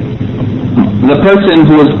the person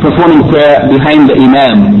who is performing prayer behind the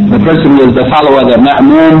imam, the person who is the follower, the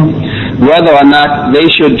ma'moom, whether or not they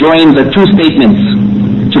should join the two statements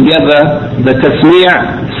together, the tasmi'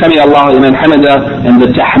 Sami Allahu liman hamida, and the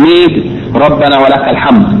tahmid رَبَّنَا وَلَكَ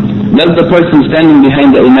الْحَمْدُ. Does the person standing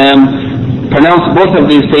behind the Imam pronounce both of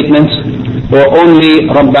these statements, or only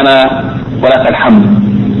رَبَّنَا وَلَكَ الْحَمْدُ?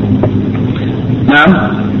 Now?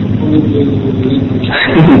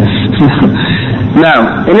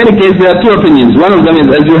 Now, in any case, there are two opinions. One of them is,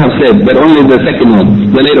 as you have said, but only the second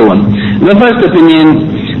one, the later one. The first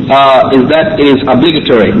opinion is that it is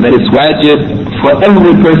obligatory, that it's wajib for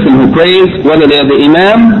every person who prays, whether they're the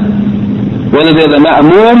Imam, whether they're the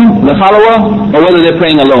Ma'moom, the follower, or whether they're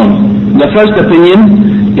praying alone. The first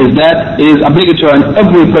opinion is that it is obligatory on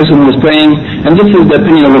every person who is praying, and this is the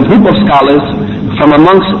opinion of a group of scholars from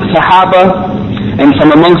amongst Sahaba and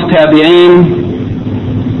from amongst Tabi'een,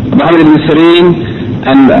 Muhammad ibn Sirin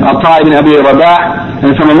and Ata ibn Abi Rabah,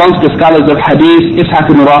 and from amongst the scholars of Hadith,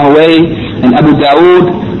 Ishaq ibn Rahaway and Abu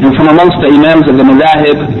Dawood, and from amongst the Imams of the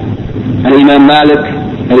Madahib, Imam Malik,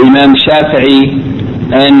 Imam Shafi'i,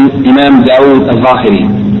 and Imam Dawood al-Zahiri.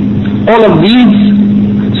 All of these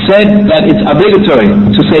said that it's obligatory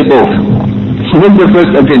to say both. This is the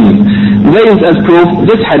first opinion. There is as proof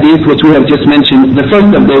this hadith which we have just mentioned, the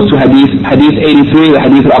first of those two hadiths, hadith 83, the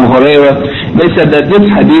hadith of Abu Hurairah. They said that this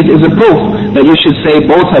hadith is a proof that you should say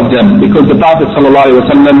both of them, because the Prophet ﷺ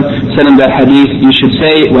said in that hadith, you should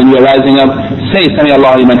say when you're rising up, say Sami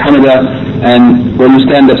Allahu liman hamida, and when you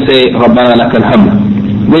stand up say Rabbana lakal hamd.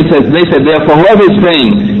 They said therefore whoever is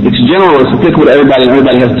praying, it's general, it's applicable to everybody, and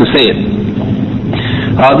everybody has to say it.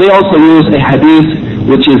 They also use a hadith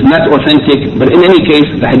which is not authentic, but in any case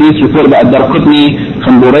the hadith reported by Ad-Darqutni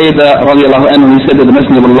from Burayda radiallahu anhu. He said that the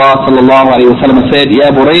Messenger of Allah sallallahu alayhi wa sallam said, Ya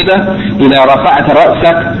Burayda, إذا رفعت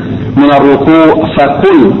رأسك من الركوع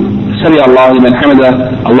فقل سمع الله لمن حمده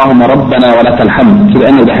اللهم ربنا ولك الحمد. To the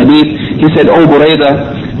end of the hadith, he said, O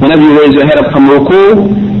Burayda, whenever you raise your head up from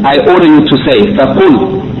ruku', I order you to say, فقل,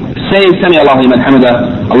 say سمع الله لمن حمده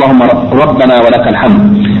اللهم ربنا ولك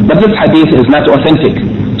الحمد. But this hadith is not authentic,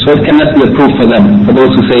 so it cannot be a proof for them, for those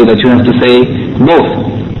who say that you have to say both.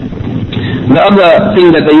 The other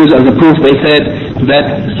thing that they use as a proof, they said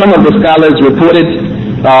that some of the scholars reported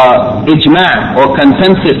ijma' or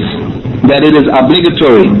consensus that it is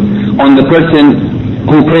obligatory on the person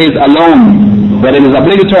who prays alone, that it is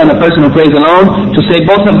obligatory on the person who prays alone to say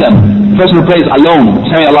both of them. The person who prays alone,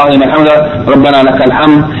 Sami Allahu liman hamda, Rabbana lakal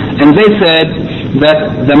hamd. And they said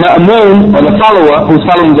that the ma'moom or the follower who's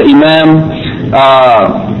following the Imam,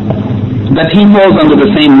 that he falls under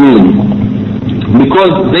the same rule,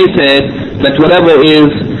 because they said that whatever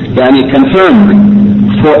is confirmed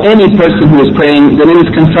for any person who is praying, then it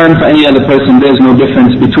is confirmed for any other person. There's no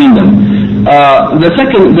difference between them. The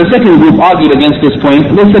second group argued against this point.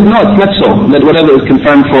 They said no, it's not so, that whatever is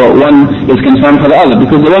confirmed for one is confirmed for the other,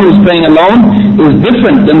 because the one who's praying alone is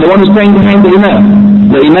different than the one who's praying behind the Imam.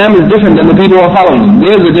 The Imam is different than the people who are following him.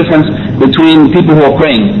 There's a difference between people who are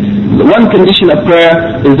praying. One condition of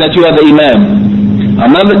prayer is that you are the Imam.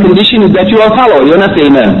 Another condition is that you are a follower, you're not the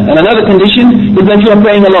Imam. And another condition is that you are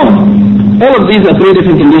praying alone. All of these are three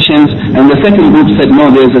different conditions, and the second group said no,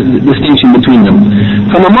 there's a distinction between them.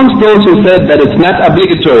 From amongst those who said that it's not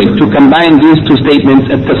obligatory to combine these two statements,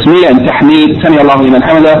 at-tasmiyah and tahmeed, Sami Allahu liman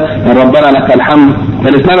hamda and Rabbana lakal hamd,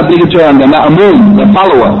 that it's not obligatory on the ma'moom, the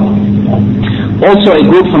follower. Also a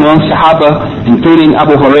group from among Sahaba, including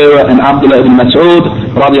Abu Hurairah and Abdullah ibn Mas'ud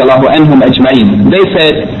radiallahu anhum ajma'in. They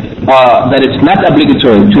said that it's not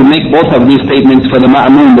obligatory to make both of these statements for the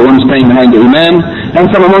ma'moom, the one who's praying behind the Imam. And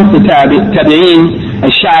from amongst the Tabi'een,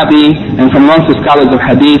 al-Sha'bi, and from amongst the scholars of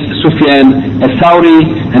Hadith, Sufyan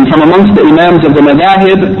al-Thawri, and from amongst the Imams of the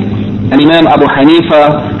Madahib, and Imam Abu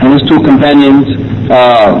Hanifa and his two companions,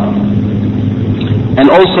 and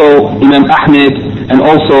also Imam Ahmed, and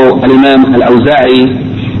also Al-Imam Al-Awza'i.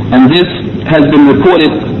 And this has been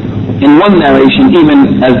reported in one narration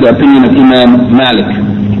even as the opinion of Imam Malik.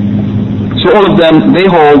 So all of them, they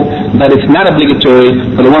hold that it's not obligatory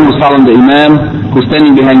for the one who's following the Imam, who's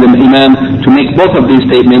standing behind the Imam, to make both of these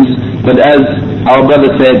statements, but as our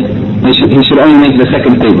brother said, he should only make the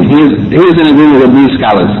second statement. He is in agreement with these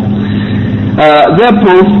scholars. Their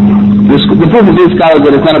proof, the proof of these scholars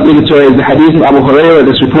that it's not obligatory, is the hadith of Abu Hurairah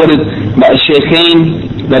that's reported by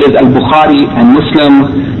Shaykhain, that is Al-Bukhari and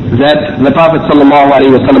Muslim, that the Prophet sallallahu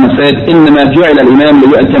alayhi wa sallam said, إِنَّمَا جُعِلَ الْإِمَامُ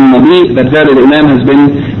لِيُؤْتَمَّ بِهِ, that verily the Imam has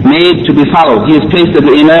been made to be followed. He is placed as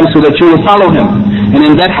the Imam so that you will follow him. And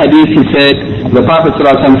in that hadith he said, the Prophet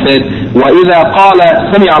sallallahu alayhi wa sallam said, وَإِذَا قَالَ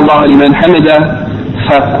سَمِعَ اللَّهُ لِمَنْ حَمِدَهُ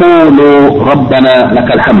فَقُولُوا رَبَّنَا لَكَ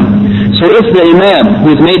الْحَمْدُ. So if the Imam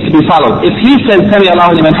who is made to be followed, if he says سَمِعَ اللَّهُ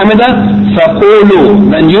لِمَنْ حَمِدَهُ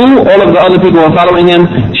فَقُولُوا, then you, all of the other people who are following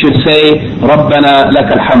him, should say رَبَّنَا لَكَ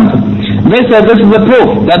الْحَمْدُ. They said this is the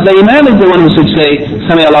proof that the Imam is the one who should say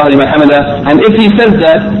Sami Allahu liman hamida, and if he says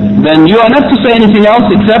that, then you are not to say anything else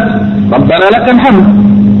except Rabbana lakal hamd.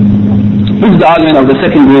 This is the argument of the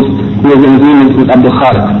second group who was in agreement with Abdul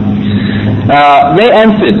Khaliq. They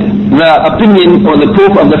answered the opinion or the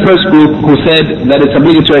proof of the first group who said that it's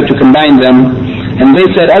obligatory to combine them, and they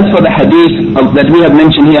said, as for the hadith that we have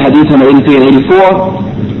mentioned here, hadith number 83 and 84,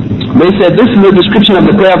 they said this is a description of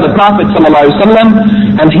the prayer of the Prophet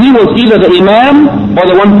ﷺ, and he was either the Imam or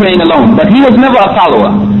the one praying alone, but he was never a follower.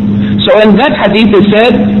 So in that hadith it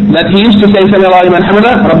said that he used to say Sami Allahu liman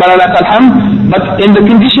hamida, Rabbana lakal hamd, but in the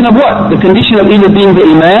condition of what? The condition of either being the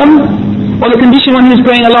Imam or the condition when he was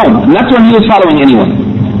praying alone, not when he was following anyone.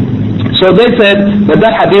 So they said that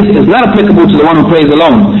that hadith is not applicable to the one who prays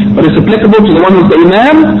alone, but it's applicable to the one who is the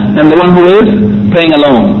Imam and the one who is praying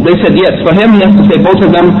alone. They said yes, for him he has to say both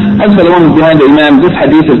of them. As for the one who's behind the Imam, this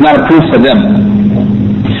hadith is not a proof for them.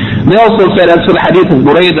 They also said, as for the hadith of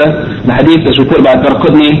Buraidah, the hadith is reported by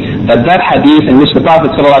Darqutni, that hadith in which the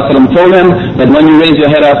Prophet ﷺ told him that when you raise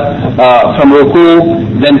your head up from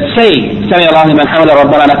ruku, then say Sami Allahu liman hamida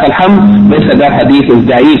Rabbana lakal hamd. They said that hadith is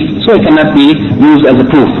da'if, so it cannot be used as a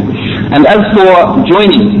proof. And as for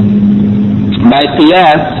joining by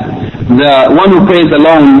qiyas, the one who prays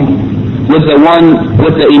alone with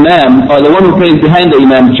the Imam, or the one who prays behind the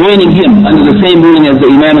Imam, joining him under the same ruling as the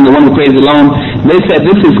Imam and the one who prays alone, they said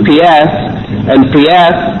this is qiyas, and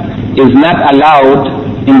qiyas is not allowed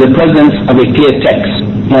in the presence of a clear text.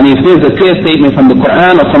 And if there is a clear statement from the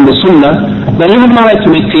Quran or from the Sunnah, then you have no right to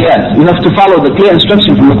make qiyas. You have to follow the clear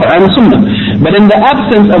instruction from the Quran and Sunnah. But in the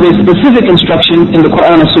absence of a specific instruction in the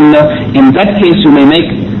Quran and Sunnah, in that case you may make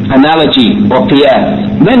analogy or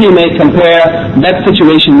qiyas. Then you may compare that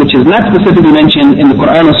situation which is not specifically mentioned in the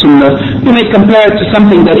Quran or Sunnah, you may compare it to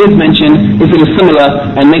something that is mentioned if it is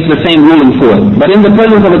similar and make the same ruling for it. But in the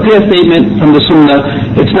presence of a clear statement from the Sunnah,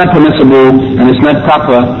 it's not permissible and it's not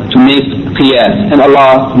proper to make qiyas, and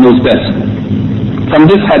Allah knows best. From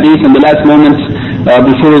this hadith in the last moments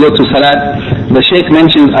before we go to Salat, the Shaykh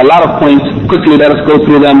mentions a lot of points. Quickly let us go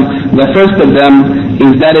through them. The first of them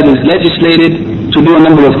is that it is legislated to do a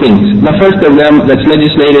number of things. The first of them that's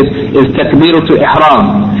legislated is takbiratul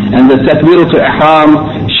ihram, and the takbiratul ihram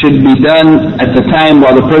should be done at the time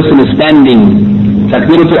while the person is standing.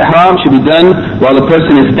 Takbiratul ihram should be done while the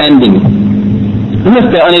person is standing, unless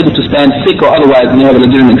they're unable to stand, sick or otherwise, and they have a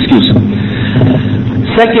legitimate excuse.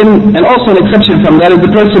 Second, and also an exception from that, is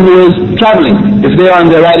the person who is traveling. If they are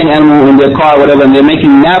on their riding animal, in their car, whatever, and they're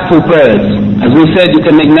making nafil prayers. As we said, you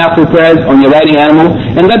can make nafil prayers on your riding animal.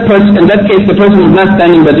 In that case, the person is not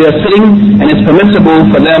standing, but they are sitting, and it's permissible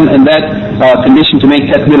for them in that condition to make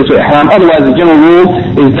takbiratul ihram. Otherwise, the general rule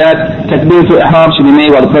is that takbiratul ihram should be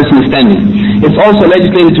made while the person is standing. It's also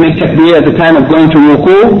legislated to make takbir at the time of going to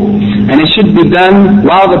ruku, and it should be done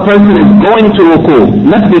while the person is going to ruku,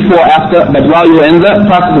 not before or after, but while you're in the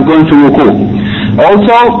process of going to ruku.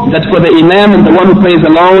 Also, that for the Imam and the one who prays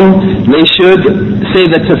alone, they should say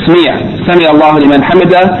the tasmiyah, Sami Allahu liman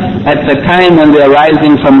hamida, at the time when they are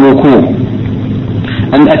rising from ruku.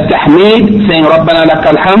 And at-tahmid, saying Rabbana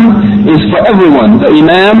lakal hamd, is for everyone, the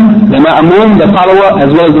Imam, the Ma'amun, the follower,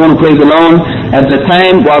 as well as the one who prays alone, at the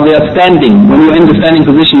time while they are standing. When you're in the standing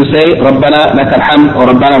position, you say Rabbana lakal hamd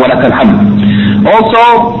or Rabbana wa lakal hamd. Also,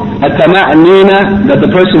 at-tama'nina, that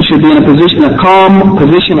the person should be in a calm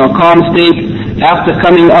position or calm state after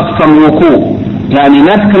coming up from ruku. Yani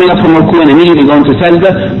not coming up from ruku and immediately going to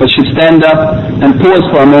sajda, but should stand up and pause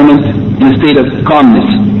for a moment in a state of calmness.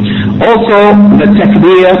 Also, the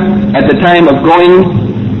takbir at the time of going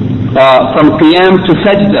from qiyam to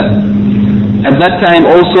sajda. At that time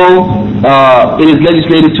also, it is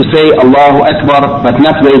legislated to say Allahu Akbar, but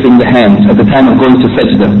not raising the hands at the time of going to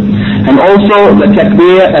sajda. And also the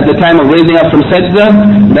takbir at the time of raising up from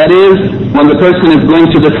sajda, that is when the person is going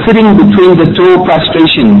to the sitting between the two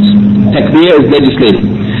prostrations. Takbir is legislated.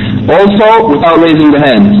 Also without raising the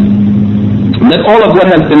hands. That all of what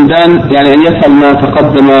has been done, يعني أن يفعل ما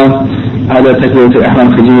تقدم هذا تكبيرة الإحرام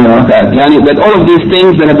في جميع الركعات. يعني that all of these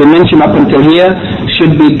things that have been mentioned up until here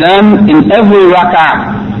should be done in every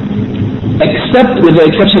rak'ah, except with the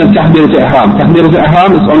exception of Tahbiratul Ihram. Tahbiratul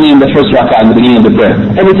Ihram is only in the first rak'ah, in the beginning of the prayer.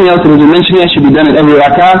 Everything else that has been mentioned here should be done in every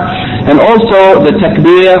rak'ah. And also the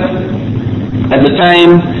takbir at the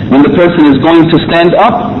time when the person is going to stand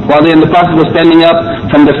up, while they're in the process of standing up,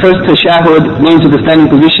 from the first tashahud going to the standing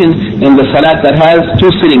position in the salat that has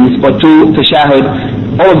two sittings or two tashahud.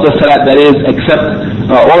 All of the salat that is, except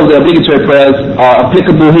all of the obligatory prayers are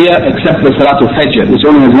applicable here, except the Salatul Fajr, which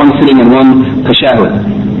only has one sitting and one tashahud.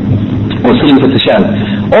 or sitting for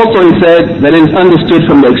tashahhud. Also he said that it is understood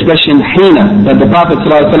from the expression hina, that the Prophet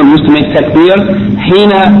ﷺ used to make takbir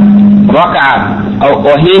hina raka'a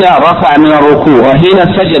or hina rafa'a min al-ruku' or hina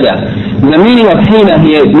sajada. The meaning of hina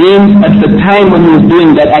here means at the time when he is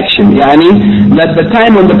doing that action. Yani that the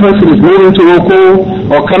time when the person is moving to ruku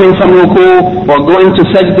or coming from ruku or going to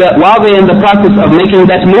sajda, while they're in the process of making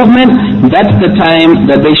that movement, that's the time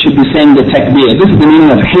that they should be saying the takbir. This is the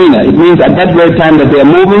meaning of hina. It means at that very time that they are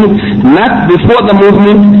moving, not before the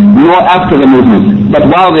movement nor after the movement, but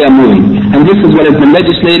while they are moving. And this is what has been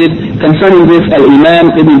legislated. Concerning this,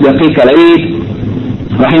 Al-Imam Ibn Daqiq Al-Eid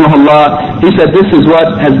rahimahullah, he said this is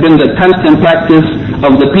what has been the constant practice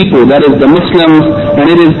of the people, that is the Muslims, and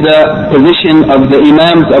it is the position of the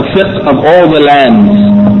Imams of fiqh of all the lands.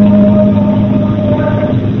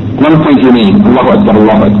 One point you mean. Allahu Akbar,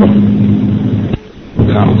 Allahu Akbar.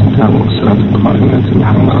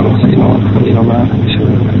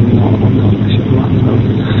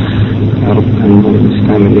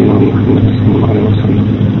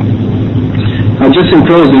 Just in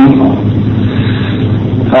closing,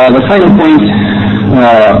 the final point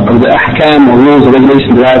of the ahkam or rules or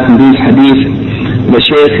regulations derived from these hadith, the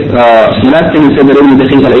Shaykh, the last thing he said that Ibn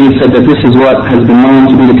Daqiq Al-Eid said that this is what has been known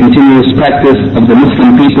to be the continuous practice of the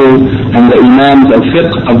Muslim people and the Imams of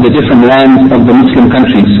fiqh of the different lands of the Muslim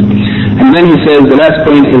countries. And then he says the last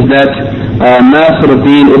point is that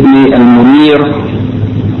Nasiruddin Ibn Al-Munir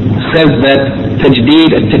says that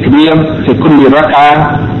تجديد التكبير في كل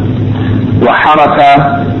ركعة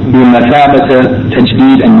وحركة بمثابة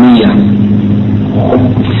تجديد النية.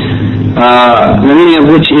 The meaning of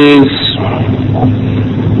which is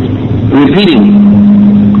repeating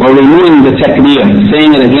or renewing the takbir,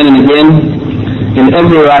 saying it again and again in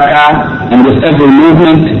every rak'ah and with every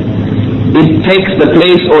movement. It takes the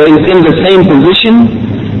place or is in the same position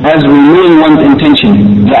as renewing one's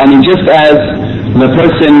intention. And just as the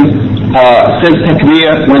person says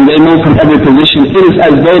takbir when they move from every position, it is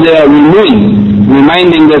as though they are renewing,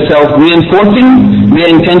 reminding themselves, reinforcing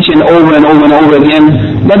their intention over and over and over again,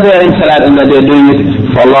 that they are in salat and that they are doing it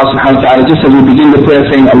for Allah subhanahu wa ta'ala. Just as we begin the prayer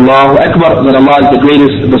saying Allahu Akbar, that Allah is the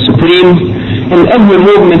greatest, the supreme. In every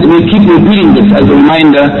movement we keep repeating this as a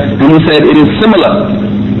reminder, and he said it is similar,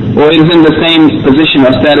 or it is in the same position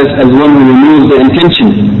or status as when we renews the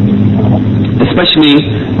intention,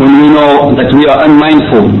 especially when we know that we are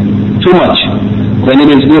unmindful too much. Then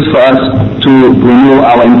it is good for us to renew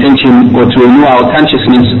our intention or to renew our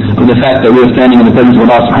consciousness of the fact that we are standing in the presence of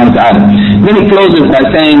Allah subhanahu wa ta'ala. Then he closes by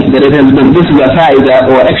saying that it has been, this is a fa'idah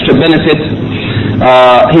or extra benefit.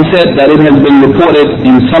 He said that it has been reported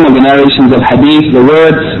in some of the narrations of hadith, the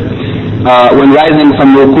words when rising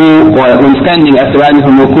from ruku or when standing after rising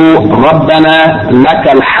from ruku, Rabbana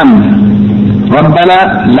lakal hamd.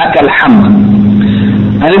 Rabbana lakal hamd.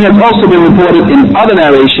 And it has also been reported in other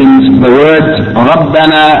narrations the words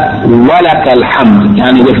Rabbana wa lakal hamd,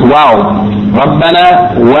 yani with wow.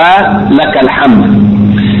 Rabbana wa lakal hamd.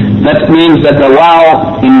 That means that the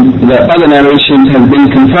wow in the other narrations has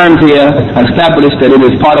been confirmed here, established that it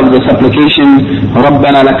is part of the supplication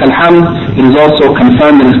Rabbana lakal hamd. It is also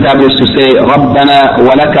confirmed and established to say Rabbana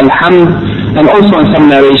wa lakal hamd. And also in some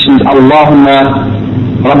narrations Allahumma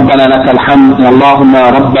ربنا لك الحمد اللهم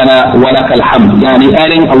ربنا ولك الحمد. يعني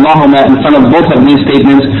adding Allahumma in front of both of these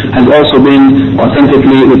statements has also been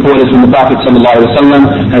authentically reported from the Prophet sallallahu alaihi wasallam,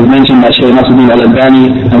 as mentioned by Shaykh Nasruddin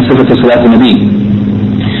Al-Albani and Sifat Salat al-Nabi.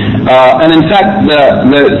 And in fact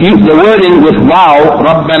the wording with wow,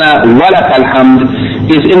 Rabbana walak al-hamd,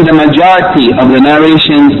 is in the majority of the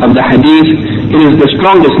narrations of the hadith. It is the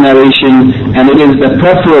strongest narration and it is the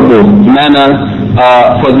preferable manner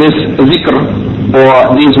for this zikr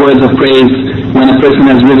or these words of praise when a person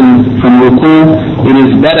has risen from ruku. It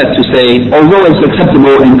is better to say, although it's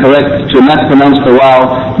acceptable and correct to not pronounce the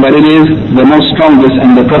wow, but it is the most strongest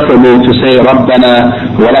and the preferable to say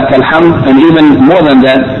Rabbana wa lakal hamd, and even more than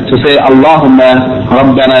that to say Allahumma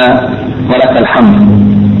Rabbana wa lakal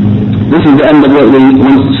hamd. This is the end of what we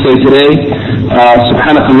want to say today.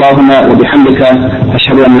 سبحانك اللهم وبحمدك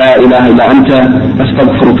أشهد أن لا إله إلا أنت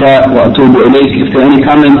أستغفرك وأتوب إليك. If there are any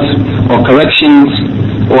comments or corrections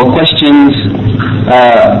or questions,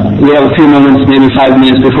 we have a few moments, maybe 5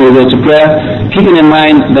 minutes before we go to prayer. Keeping in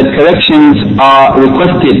mind that corrections are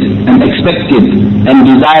requested and expected and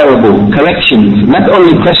desirable. Corrections, not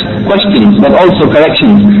only questions but also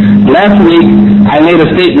corrections. Last week I made a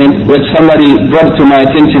statement which somebody brought to my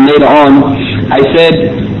attention later on. I said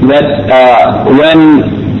that when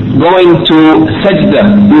going to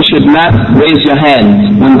sajda, you should not raise your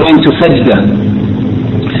hands when going to sajda.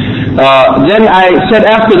 Then I said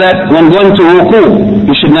after that, when going to ruku,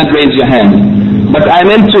 you should not raise your hand. But I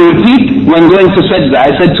meant to repeat when going to sajda.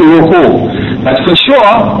 I said to ruku. But for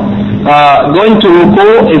sure, going to ruku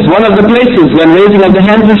is one of the places when raising of the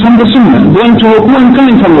hands is from the sunnah. Going to ruku and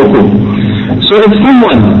coming from ruku. So if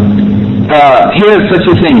someone hears such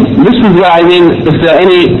a thing, this is where I mean, if there are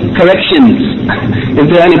any corrections, if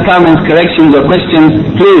there are any comments, corrections or questions,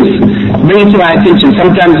 please bring it to my attention.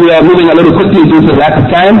 Sometimes we are moving a little quickly due to lack of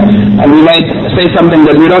time, and we might say something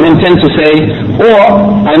that we don't intend to say, or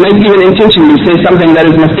I might even intentionally say something that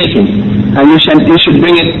is mistaken, and you should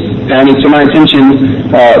bring it to my attention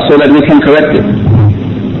so that we can correct it.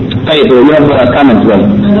 طيب, you have a comment, well.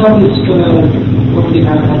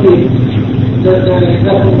 That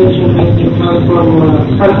interpretation may come from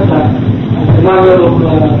Salsa, the mother of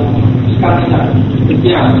Salsa, the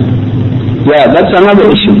piano. Yeah, that's another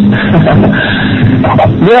issue.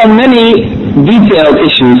 There are many detailed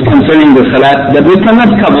issues concerning the Salat that we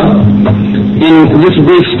cannot cover in this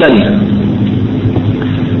brief study.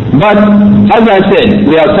 But, as I said,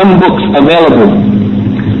 there are some books available,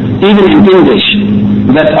 even in English,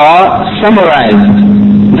 that are summarized,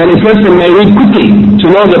 that a person may read quickly to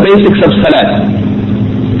know the basics of Salat.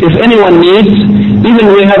 If anyone needs, even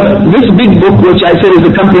we have this big book which I said is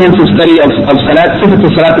a comprehensive study of Salat, Sifat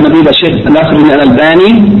al-Salat al-Nabi by Shaykh Nasruddin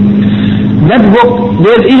al-Albani. That book,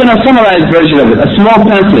 there's even a summarized version of it, a small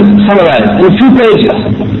pamphlet, summarized, in a few pages.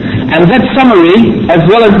 And that summary, as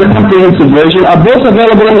well as the comprehensive version, are both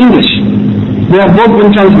available in English. They have both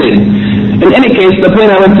been translated. In any case, the point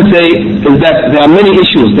I want to say is that there are many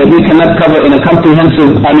issues that we cannot cover in a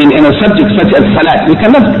comprehensive, in a subject such as Salat. We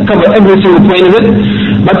cannot cover every single point of it,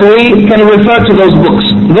 but we can refer to those books.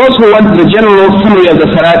 Those who want the general summary of the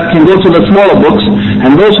Salat can go to the smaller books,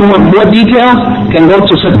 and those who want more details can go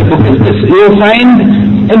to such a book as this. You will find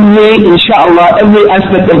inshallah, every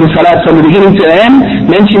aspect of the Salat from the beginning to the end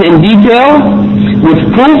mentioned in detail with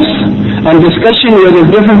proofs and discussion where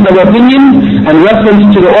there's difference of opinion and reference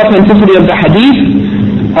to the authenticity of the hadith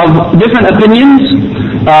of different opinions,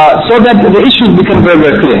 so that the issues become very,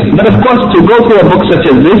 very clear. But of course, to go through a book such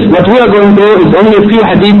as this, what we are going through is only a few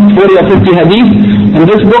hadith, 40 or 50 hadith, and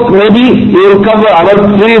this book maybe will cover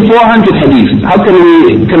about 300 or 400 hadith. How can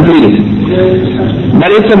we complete it?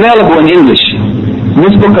 But it's available in English.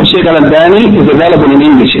 This book of Shaykh al-Albani is available in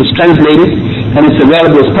English. It's translated and it's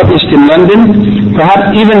available. It's published in London.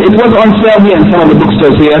 Perhaps even it was on sale here in some of the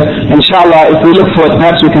bookstores here. Inshallah, if we look for it,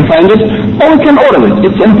 perhaps we can find it, or we can order it.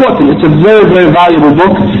 It's important. It's a very, very valuable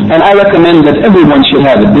book, and I recommend that everyone should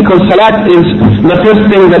have it, because Salat is the first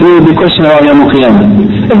thing that we will be questioning on Yawm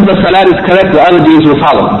al-Qiyamah. If the Salat is correct, the other deeds will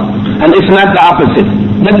follow, and if not, the opposite.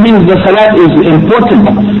 That means the Salat is important.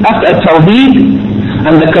 After Tawheed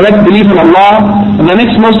and the correct belief in Allah, the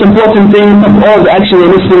next most important thing of all the actual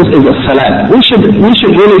Muslims is the Salat. We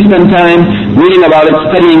should really spend time reading about it,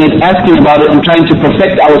 studying it, asking about it, and trying to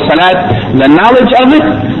perfect our Salat, the knowledge of it,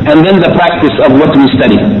 and then the practice of what we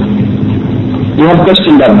study. You have a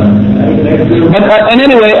question, brother? But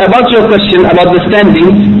anyway, about your question about the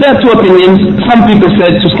standing, there are two opinions. Some people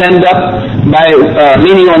said to stand up by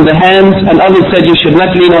leaning on the hands, and others said you should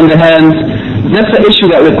not lean on the hands. That's an issue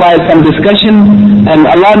that requires some discussion, and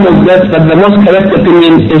Allah knows best, but the most correct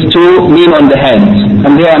opinion is to lean on the hands.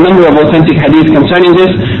 And there are a number of authentic hadith concerning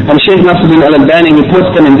this, and Shaykh Nasruddin al-Albani reports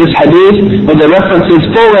them in this hadith with the references,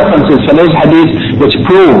 full references for those hadiths which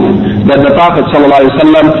prove that the Prophet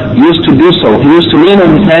ﷺ used to do so. He used to lean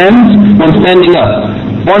on his hands when standing up,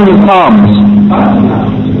 on his palms.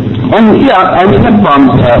 Not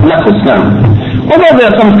palms, knuckles now. Although there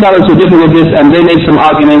are some scholars who differ with this, and they made some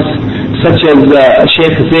arguments, such as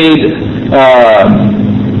Sheikh Zayd,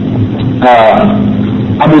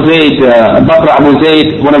 Abu Zayd, Bakr Abu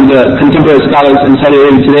Zayd, one of the contemporary scholars in Saudi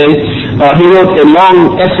Arabia today. He wrote a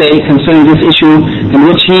long essay concerning this issue, in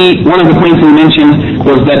which one of the points he mentioned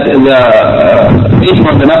was that the eating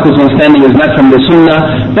of the knuckles when standing is not from the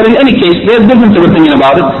Sunnah. But in any case, there's difference of opinion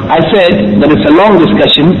about it. I said that it's a long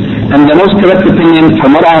discussion, and the most correct opinion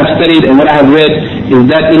from what I have studied and what I have read is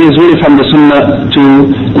that it is really from the Sunnah to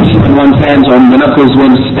lean on one's hands on the knuckles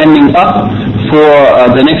when standing up for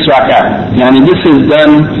the next rak'ah. Yani this is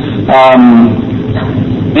done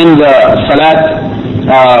in the Salat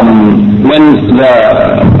when the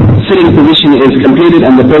sitting position is completed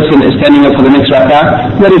and the person is standing up for the next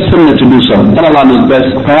rak'ah. That is Sunnah to do so. And Allah knows best.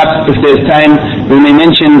 Perhaps if there is time, we may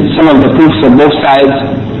mention some of the proofs of both sides,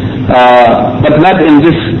 but not in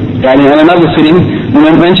this. In another sitting, we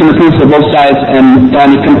will mention the proofs of both sides and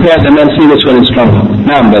compare them and see which one is stronger.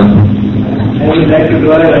 Now, brother. I would like to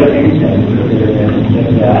draw your attention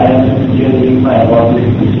that I am hearing about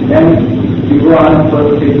this. Then you go on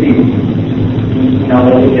for sitting in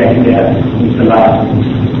our area in Salah.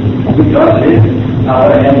 Because this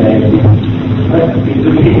our hand like this. But it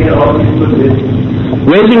will be here all people this.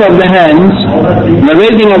 Raising of the hands, the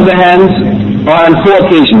raising of the hands are on 4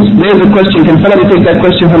 occasions. There's a question, can somebody take that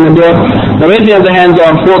question from the door? The raising of the hands are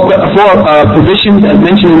on 4 positions as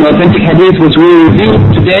mentioned in the authentic hadith which we reviewed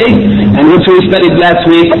today and which we studied last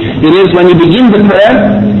week. It is when you begin the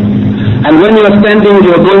prayer, and when you are standing,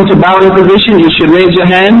 you are going to bowing position, you should raise your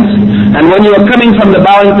hands. And when you are coming from the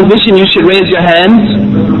bowing position, you should raise your hands.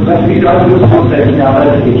 But we don't do so in our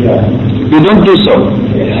religion. You don't do so.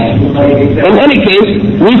 In any case,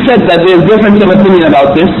 we said that there is difference of opinion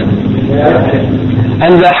about this.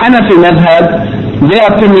 And the Hanafi madhab, their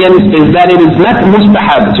opinion is that it is not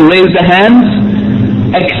mustahab to raise the hands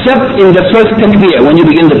except in the first takbir when you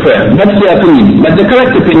begin the prayer. That's their opinion. But the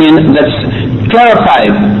correct opinion that's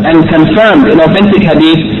clarified and confirmed in authentic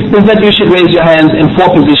hadith is that you should raise your hands in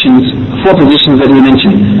 4 positions that we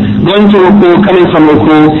mentioned. Going to ruku, coming from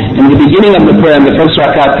ruku, in the beginning of the prayer in the first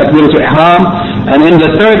rak'ah, takbiratul ihram, and in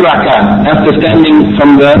the third rak'ah, after standing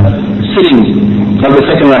from the sitting of the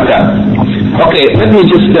second rak'ah. Okay, let me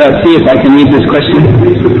just see if I can read this question.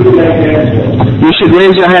 You should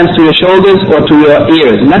raise your hands to your shoulders or to your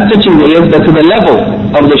ears. Not touching the ears, but to the level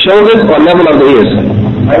of the shoulders or level of the ears.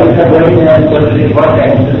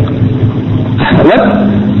 What?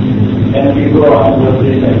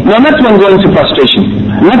 No, not when going to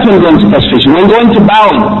prostration. Not when going to prostration. When going to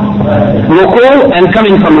bowing. Ruku and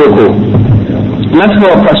coming from ruku. Not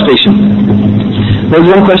for prostration. There's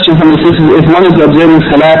one question from the sisters. If one is observing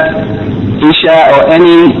Salat, Isha or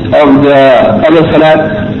any of the other Salat,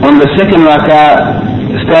 on the second rak'ah,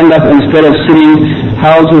 stand up instead of sitting,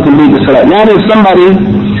 how to complete the Salat? Now if somebody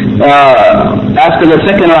after the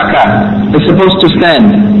second rak'ah is supposed to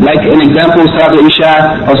stand, like an example, Salat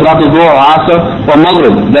al-Isha or Salat al-Dhuhr or Asr or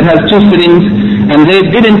Maghrib, that has 2 sittings and they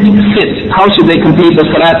didn't sit, how should they complete the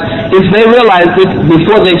Salat? If they realized it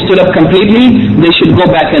before they stood up completely, they should go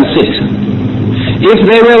back and sit. If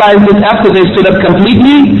they realized it after they stood up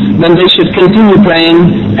completely, then they should continue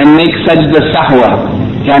praying and make sajda sahwa,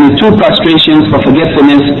 yani 2 prostrations for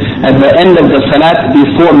forgetfulness at the end of the Salat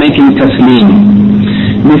before making taslim.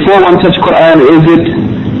 Before one touch Quran, is it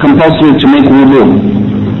compulsory to make wudu?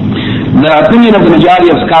 The opinion of the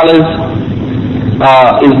majority of scholars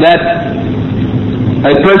is that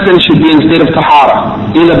a person should be in state of tahara,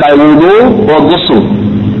 either by wudu or ghusl,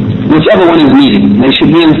 whichever one is needed. They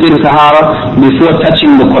should be in state of tahara before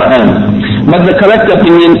touching the Quran. But the correct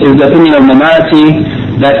opinion is the opinion of the majority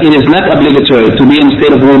that it is not obligatory to be in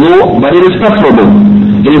state of wudu, but it is preferable.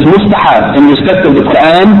 It is mustahab in respect of the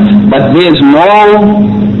Quran, but there is no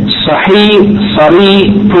sahih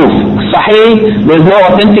proof. Sahih, there is no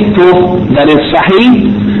authentic proof that is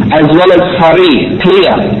sahih as well as sahih,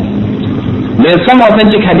 clear. There are some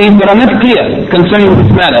authentic hadith that are not clear concerning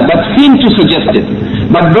this matter, but seem to suggest it,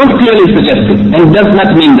 but don't clearly suggest it, and does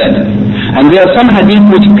not mean that. And there are some hadith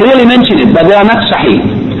which clearly mention it, but they are not sahih.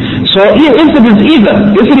 So if it is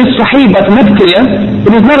either, if it is sahih but not clear,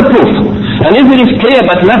 it is not a proof. And if it is clear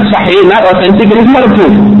but not sahih, not authentic, it is not a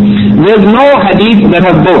proof. There is no hadith that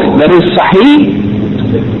has both. There is sahih,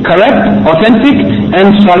 correct, authentic,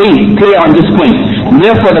 and sahih, clear on this point.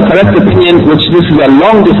 Therefore the correct opinion, which this is a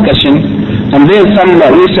long discussion, and there is some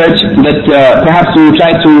research that perhaps we will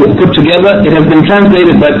try to put together. It has been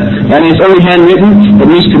translated, but it's only handwritten. It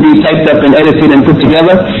needs to be typed up and edited and put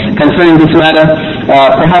together concerning this matter.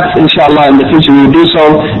 Perhaps, inshallah, in the future we will do so,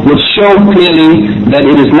 which show clearly that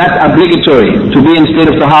it is not obligatory to be in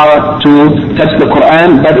state of tahara to touch the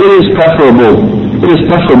Quran, but it is preferable. It is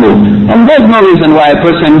preferable. And there is no reason why a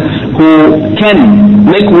person who can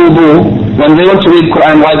make wudu, when they want to read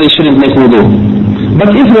Quran, why they shouldn't make wudu.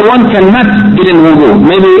 But if the one cannot get in wudu,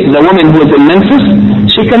 maybe the woman who is in menses,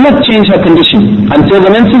 she cannot change her condition until the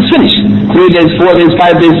menses finish. 3 days, 4 days,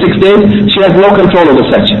 5 days, 6 days, she has no control over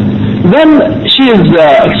such. Then she is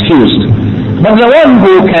excused. But the one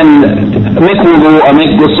who can make wudu or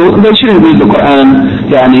make ghusl, they shouldn't read the Quran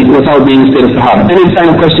without being in state of tahara. Any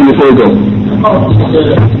final question before we go?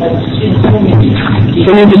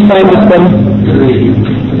 Can you define this one?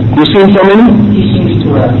 You've seen so many?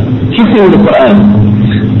 Kissing the Quran.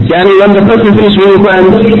 When the person finishes reading the Quran,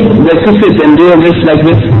 they kiss it and do this like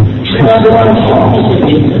this.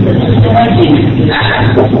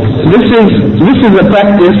 This is a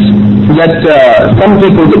practice that some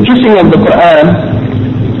people, the kissing of the Quran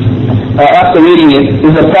after reading it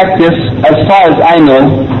is a practice, as far as I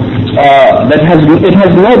know, that it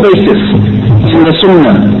has no basis in the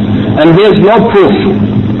Sunnah, and there is no proof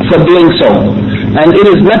for doing so, and it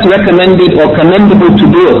is not recommended or commendable to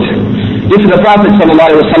do it. If the Prophet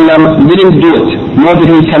ﷺ didn't do it, nor did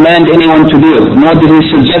he command anyone to do it, nor did he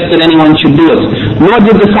suggest that anyone should do it, nor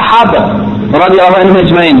did the Sahaba,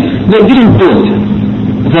 they didn't do it,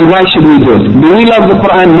 then why should we do it? Do we love the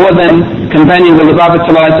Quran more than companions of the Prophet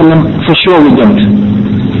ﷺ? For sure we don't.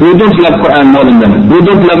 We don't love Quran more than them. We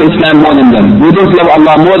don't love Islam more than them. We don't love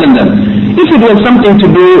Allah more than them. If it was something to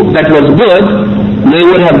do that was good, they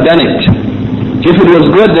would have done it. If it was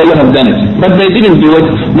good, they would have done it. But they didn't do it.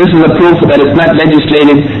 This is a proof that it's not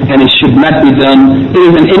legislated and it should not be done. It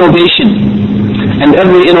is an innovation. And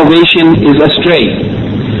every innovation is astray.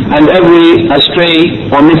 And every astray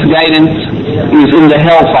or misguidance is in the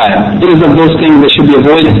hellfire. It is of those things that should be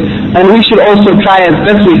avoided. And we should also try as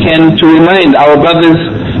best we can to remind our brothers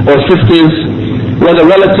or sisters, whether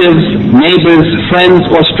relatives, neighbors, friends,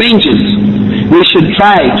 or strangers, we should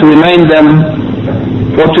try to remind them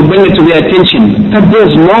or to bring it to their attention that there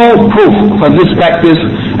is no proof for this practice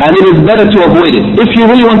and it is better to avoid it. If you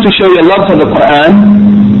really want to show your love for the Quran,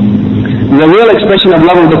 the real expression of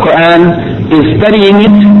love of the Quran is studying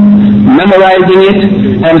it, memorizing it,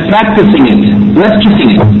 and practicing it, not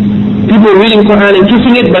kissing it. People reading Quran and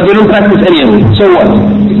kissing it, but they don't practice any of it. So what?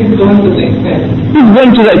 It's going to the extent. It's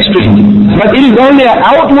going to the extreme. But it is only an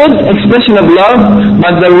outward expression of love,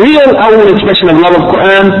 but the real outward expression of love of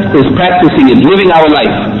Quran is practicing it, living our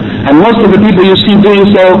life. And most of the people you see doing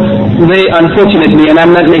so, they unfortunately, and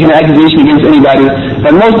I'm not making an accusation against anybody,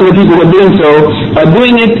 but most of the people who are doing so are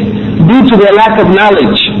doing it due to their lack of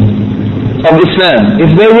knowledge of Islam. If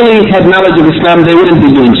they really had knowledge of Islam, they wouldn't be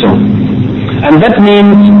doing so. And that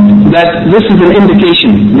means that this is an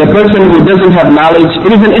indication. The person who doesn't have knowledge,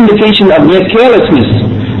 it is an indication of their carelessness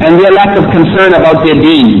and their lack of concern about their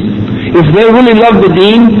deen. If they really love the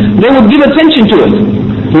deen, they would give attention to it.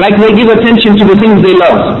 Like they give attention to the things they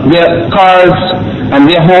love, their cars and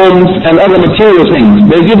their homes and other material things.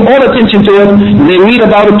 They give all attention to it. They read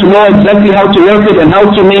about it to know exactly how to work it and how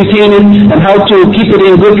to maintain it and how to keep it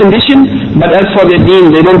in good condition. But as for their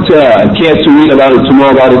deen, they don't care to read about it, to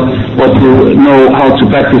know about it, or to know how to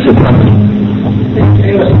practice it properly.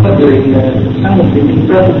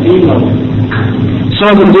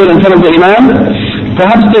 Some of them do it in front of the Imam.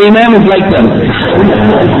 Perhaps the Imam is like them.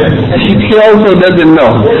 He also doesn't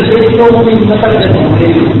know.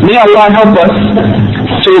 May Allah help us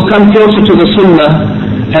to come closer to the Sunnah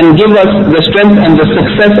and give us the strength and the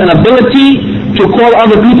success and ability to call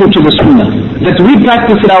other people to the Sunnah. That we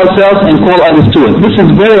practice it ourselves and call others to it. This is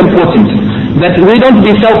very important. That we don't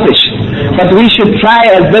be selfish, but we should try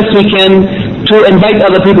as best we can to invite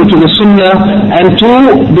other people to the Sunnah and to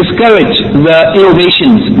discourage the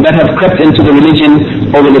innovations that have crept into the religion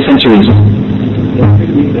over the centuries.